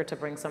to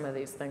bring some of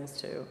these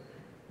things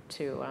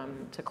to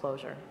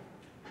closure.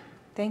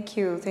 Thank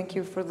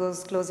you for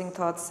those closing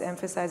thoughts,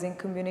 emphasizing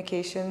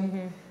communication.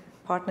 Mm-hmm.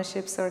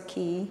 Partnerships are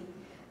key,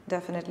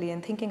 definitely,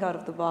 and thinking out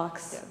of the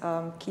box,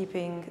 yeah.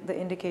 Keeping the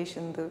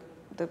indication,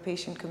 the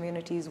patient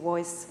community's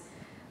voice,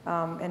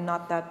 and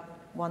not that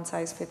one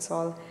size fits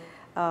all.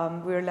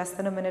 We're less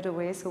than a minute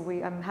away, so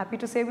I'm happy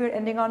to say we're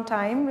ending on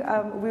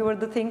time. We were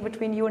the thing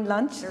between you and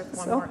lunch. There's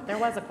one more. There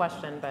was a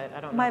question, but I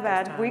don't know. My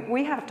bad.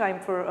 We have time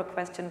for a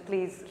question,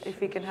 please,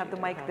 if we can have the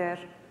mic there.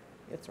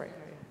 It's right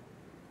here.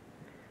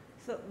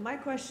 So my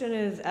question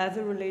is, as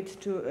it relates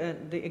to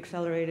the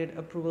accelerated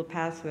approval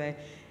pathway,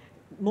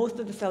 most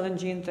of the cell and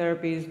gene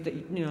therapies,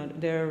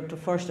 they're the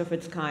first of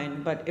its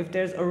kind, but if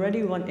there's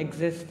already one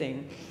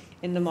existing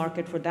in the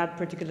market for that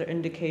particular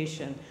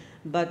indication,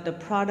 but the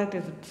product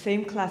is the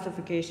same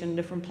classification,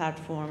 different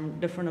platform,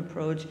 different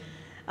approach.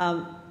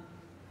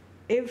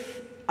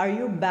 Are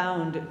you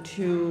bound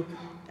to,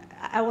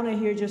 I want to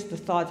hear just the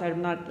thoughts,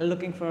 I'm not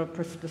looking for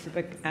a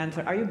specific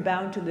answer. Are you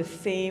bound to the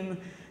same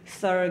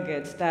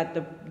surrogates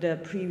that the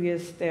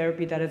previous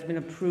therapy that has been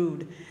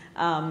approved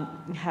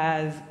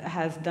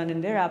has done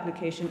in their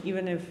application,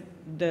 even if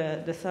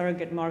the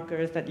surrogate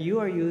markers that you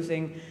are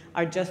using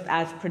are just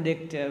as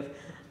predictive,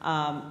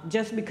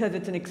 just because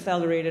it's an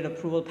accelerated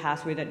approval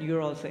pathway that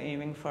you're also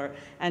aiming for?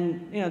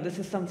 And this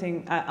is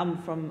something, I'm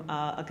from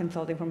a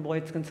consulting from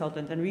Boyd's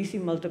Consultants, and we see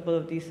multiple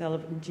of these cell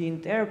and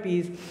gene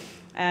therapies,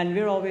 and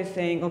we're always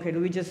saying, okay, do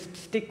we just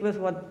stick with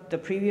what the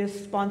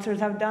previous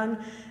sponsors have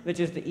done, which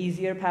is the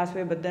easier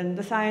pathway, but then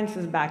the science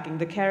is backing,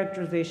 the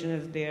characterization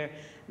is there,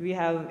 we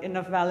have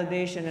enough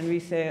validation, and we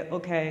say,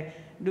 okay,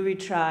 do we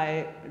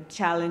try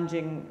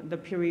challenging the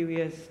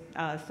previous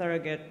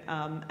surrogate,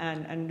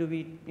 and do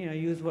we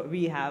use what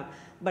we have?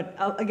 But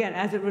again,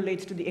 as it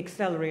relates to the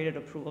accelerated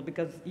approval,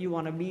 because you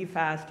want to be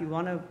fast, you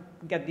want to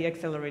get the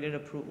accelerated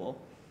approval.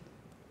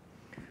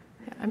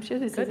 Yeah, I'm sure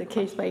this is a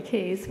case by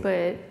case,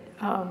 but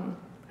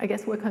I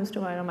guess what comes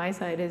to mind on my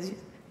side is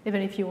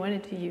even if you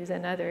wanted to use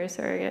another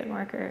surrogate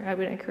marker, I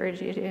would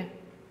encourage you to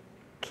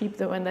keep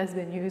the one that's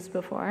been used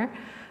before.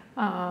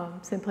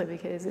 Simply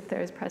because if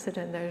there's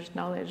precedent, there's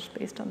knowledge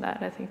based on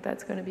that. I think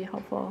that's going to be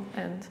helpful,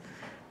 and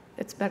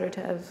it's better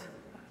to have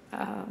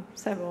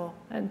several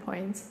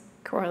endpoints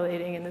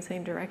correlating in the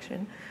same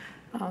direction.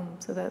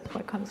 So that's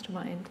what comes to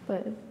mind,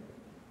 but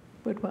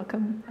would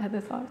welcome other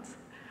thoughts.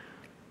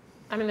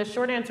 I mean, the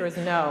short answer is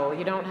no.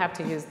 You don't have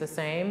to use the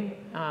same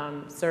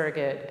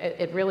surrogate.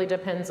 It really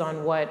depends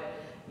on what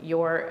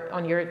your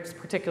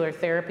particular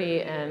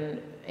therapy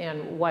and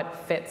what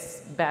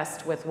fits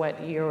best with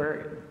what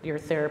your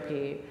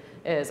therapy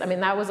is. I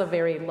mean, that was a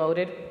very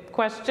loaded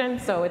question,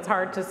 so it's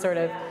hard to sort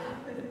of,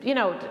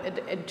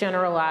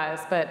 generalize,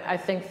 but I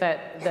think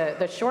that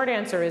the short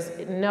answer is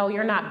no,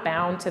 you're not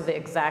bound to the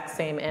exact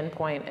same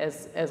endpoint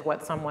as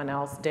what someone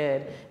else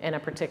did in a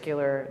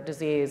particular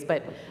disease,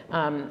 but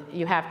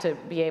you have to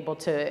be able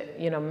to,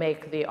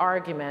 make the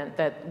argument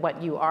that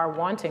what you are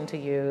wanting to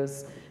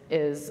use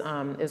is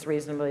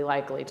reasonably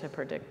likely to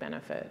predict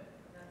benefit.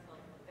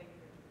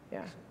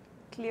 Yeah.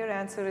 Clear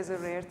answer is a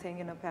rare thing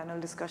in a panel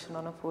discussion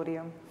on a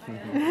podium.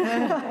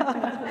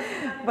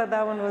 But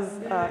that one was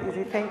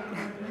easy.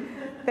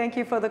 Thank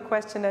you for the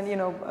question, and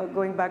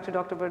going back to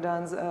Dr.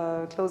 Verdun's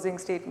closing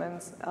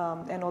statements,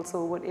 and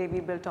also what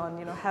AV built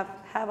on,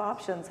 have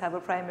options, have a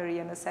primary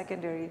and a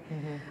secondary,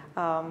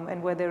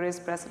 and where there is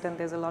precedent,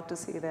 there's a lot to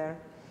see there.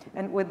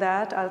 And with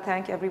that, I'll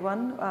thank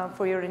everyone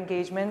for your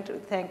engagement.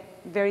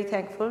 Very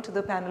thankful to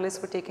the panelists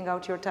for taking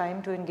out your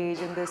time to engage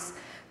in this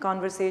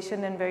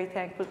conversation, and very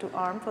thankful to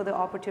ARM for the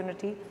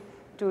opportunity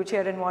to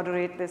chair and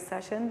moderate this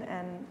session,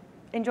 and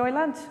enjoy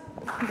lunch.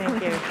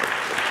 Thank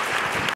you.